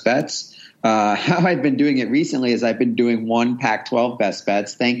football best bets. How I've been doing it recently is I've been doing one Pac-12 best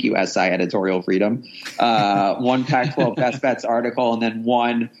bets. Thank you, SI editorial freedom. One Pac-12 best bets article, and then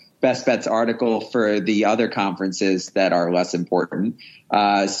one best bets article for the other conferences that are less important.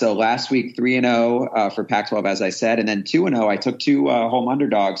 So last week, 3-0 for Pac-12, as I said, and then 2-0. I took two home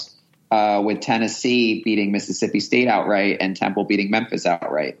underdogs with Tennessee beating Mississippi State outright and Temple beating Memphis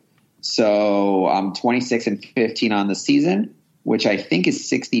outright. So I'm 26-15 on the season, which I think is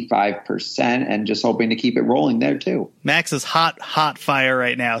 65%, and just hoping to keep it rolling there too. Max is hot fire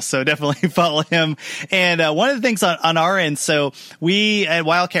right now, so definitely follow him. And one of the things on our end, so we at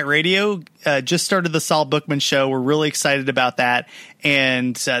Wildcat Radio just started the Saul Bookman Show. We're really excited about that,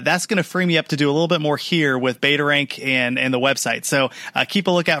 and that's going to free me up to do a little bit more here with Beta Rank and the website. So keep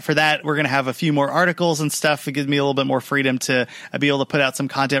a lookout for that. We're going to have a few more articles and stuff. It gives me a little bit more freedom to be able to put out some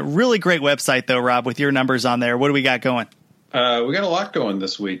content. Really great website, though, Rob, with your numbers on there. What do we got going? We got a lot going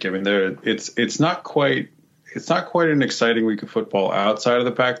this week. I mean, it's not quite an exciting week of football outside of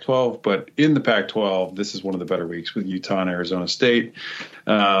the Pac-12, but in the Pac-12, this is one of the better weeks with Utah and Arizona State,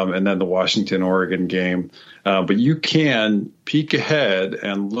 and then the Washington-Oregon game. But you can peek ahead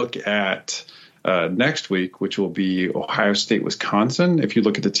and look at next week, which will be Ohio State, Wisconsin. If you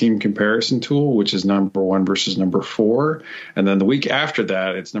look at the team comparison tool, which is number 1 versus number 4, and then the week after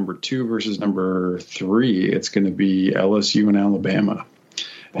that, it's number 2 versus number 3. It's going to be LSU and Alabama.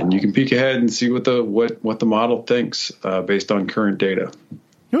 And you can peek ahead and see what the model thinks based on current data.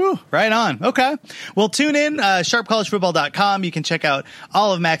 Ooh, right on. Okay. Well, tune in, sharpcollegefootball.com. You can check out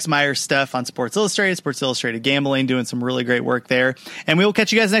all of Max Meyer's stuff on Sports Illustrated Gambling, doing some really great work there. And we will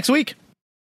catch you guys next week.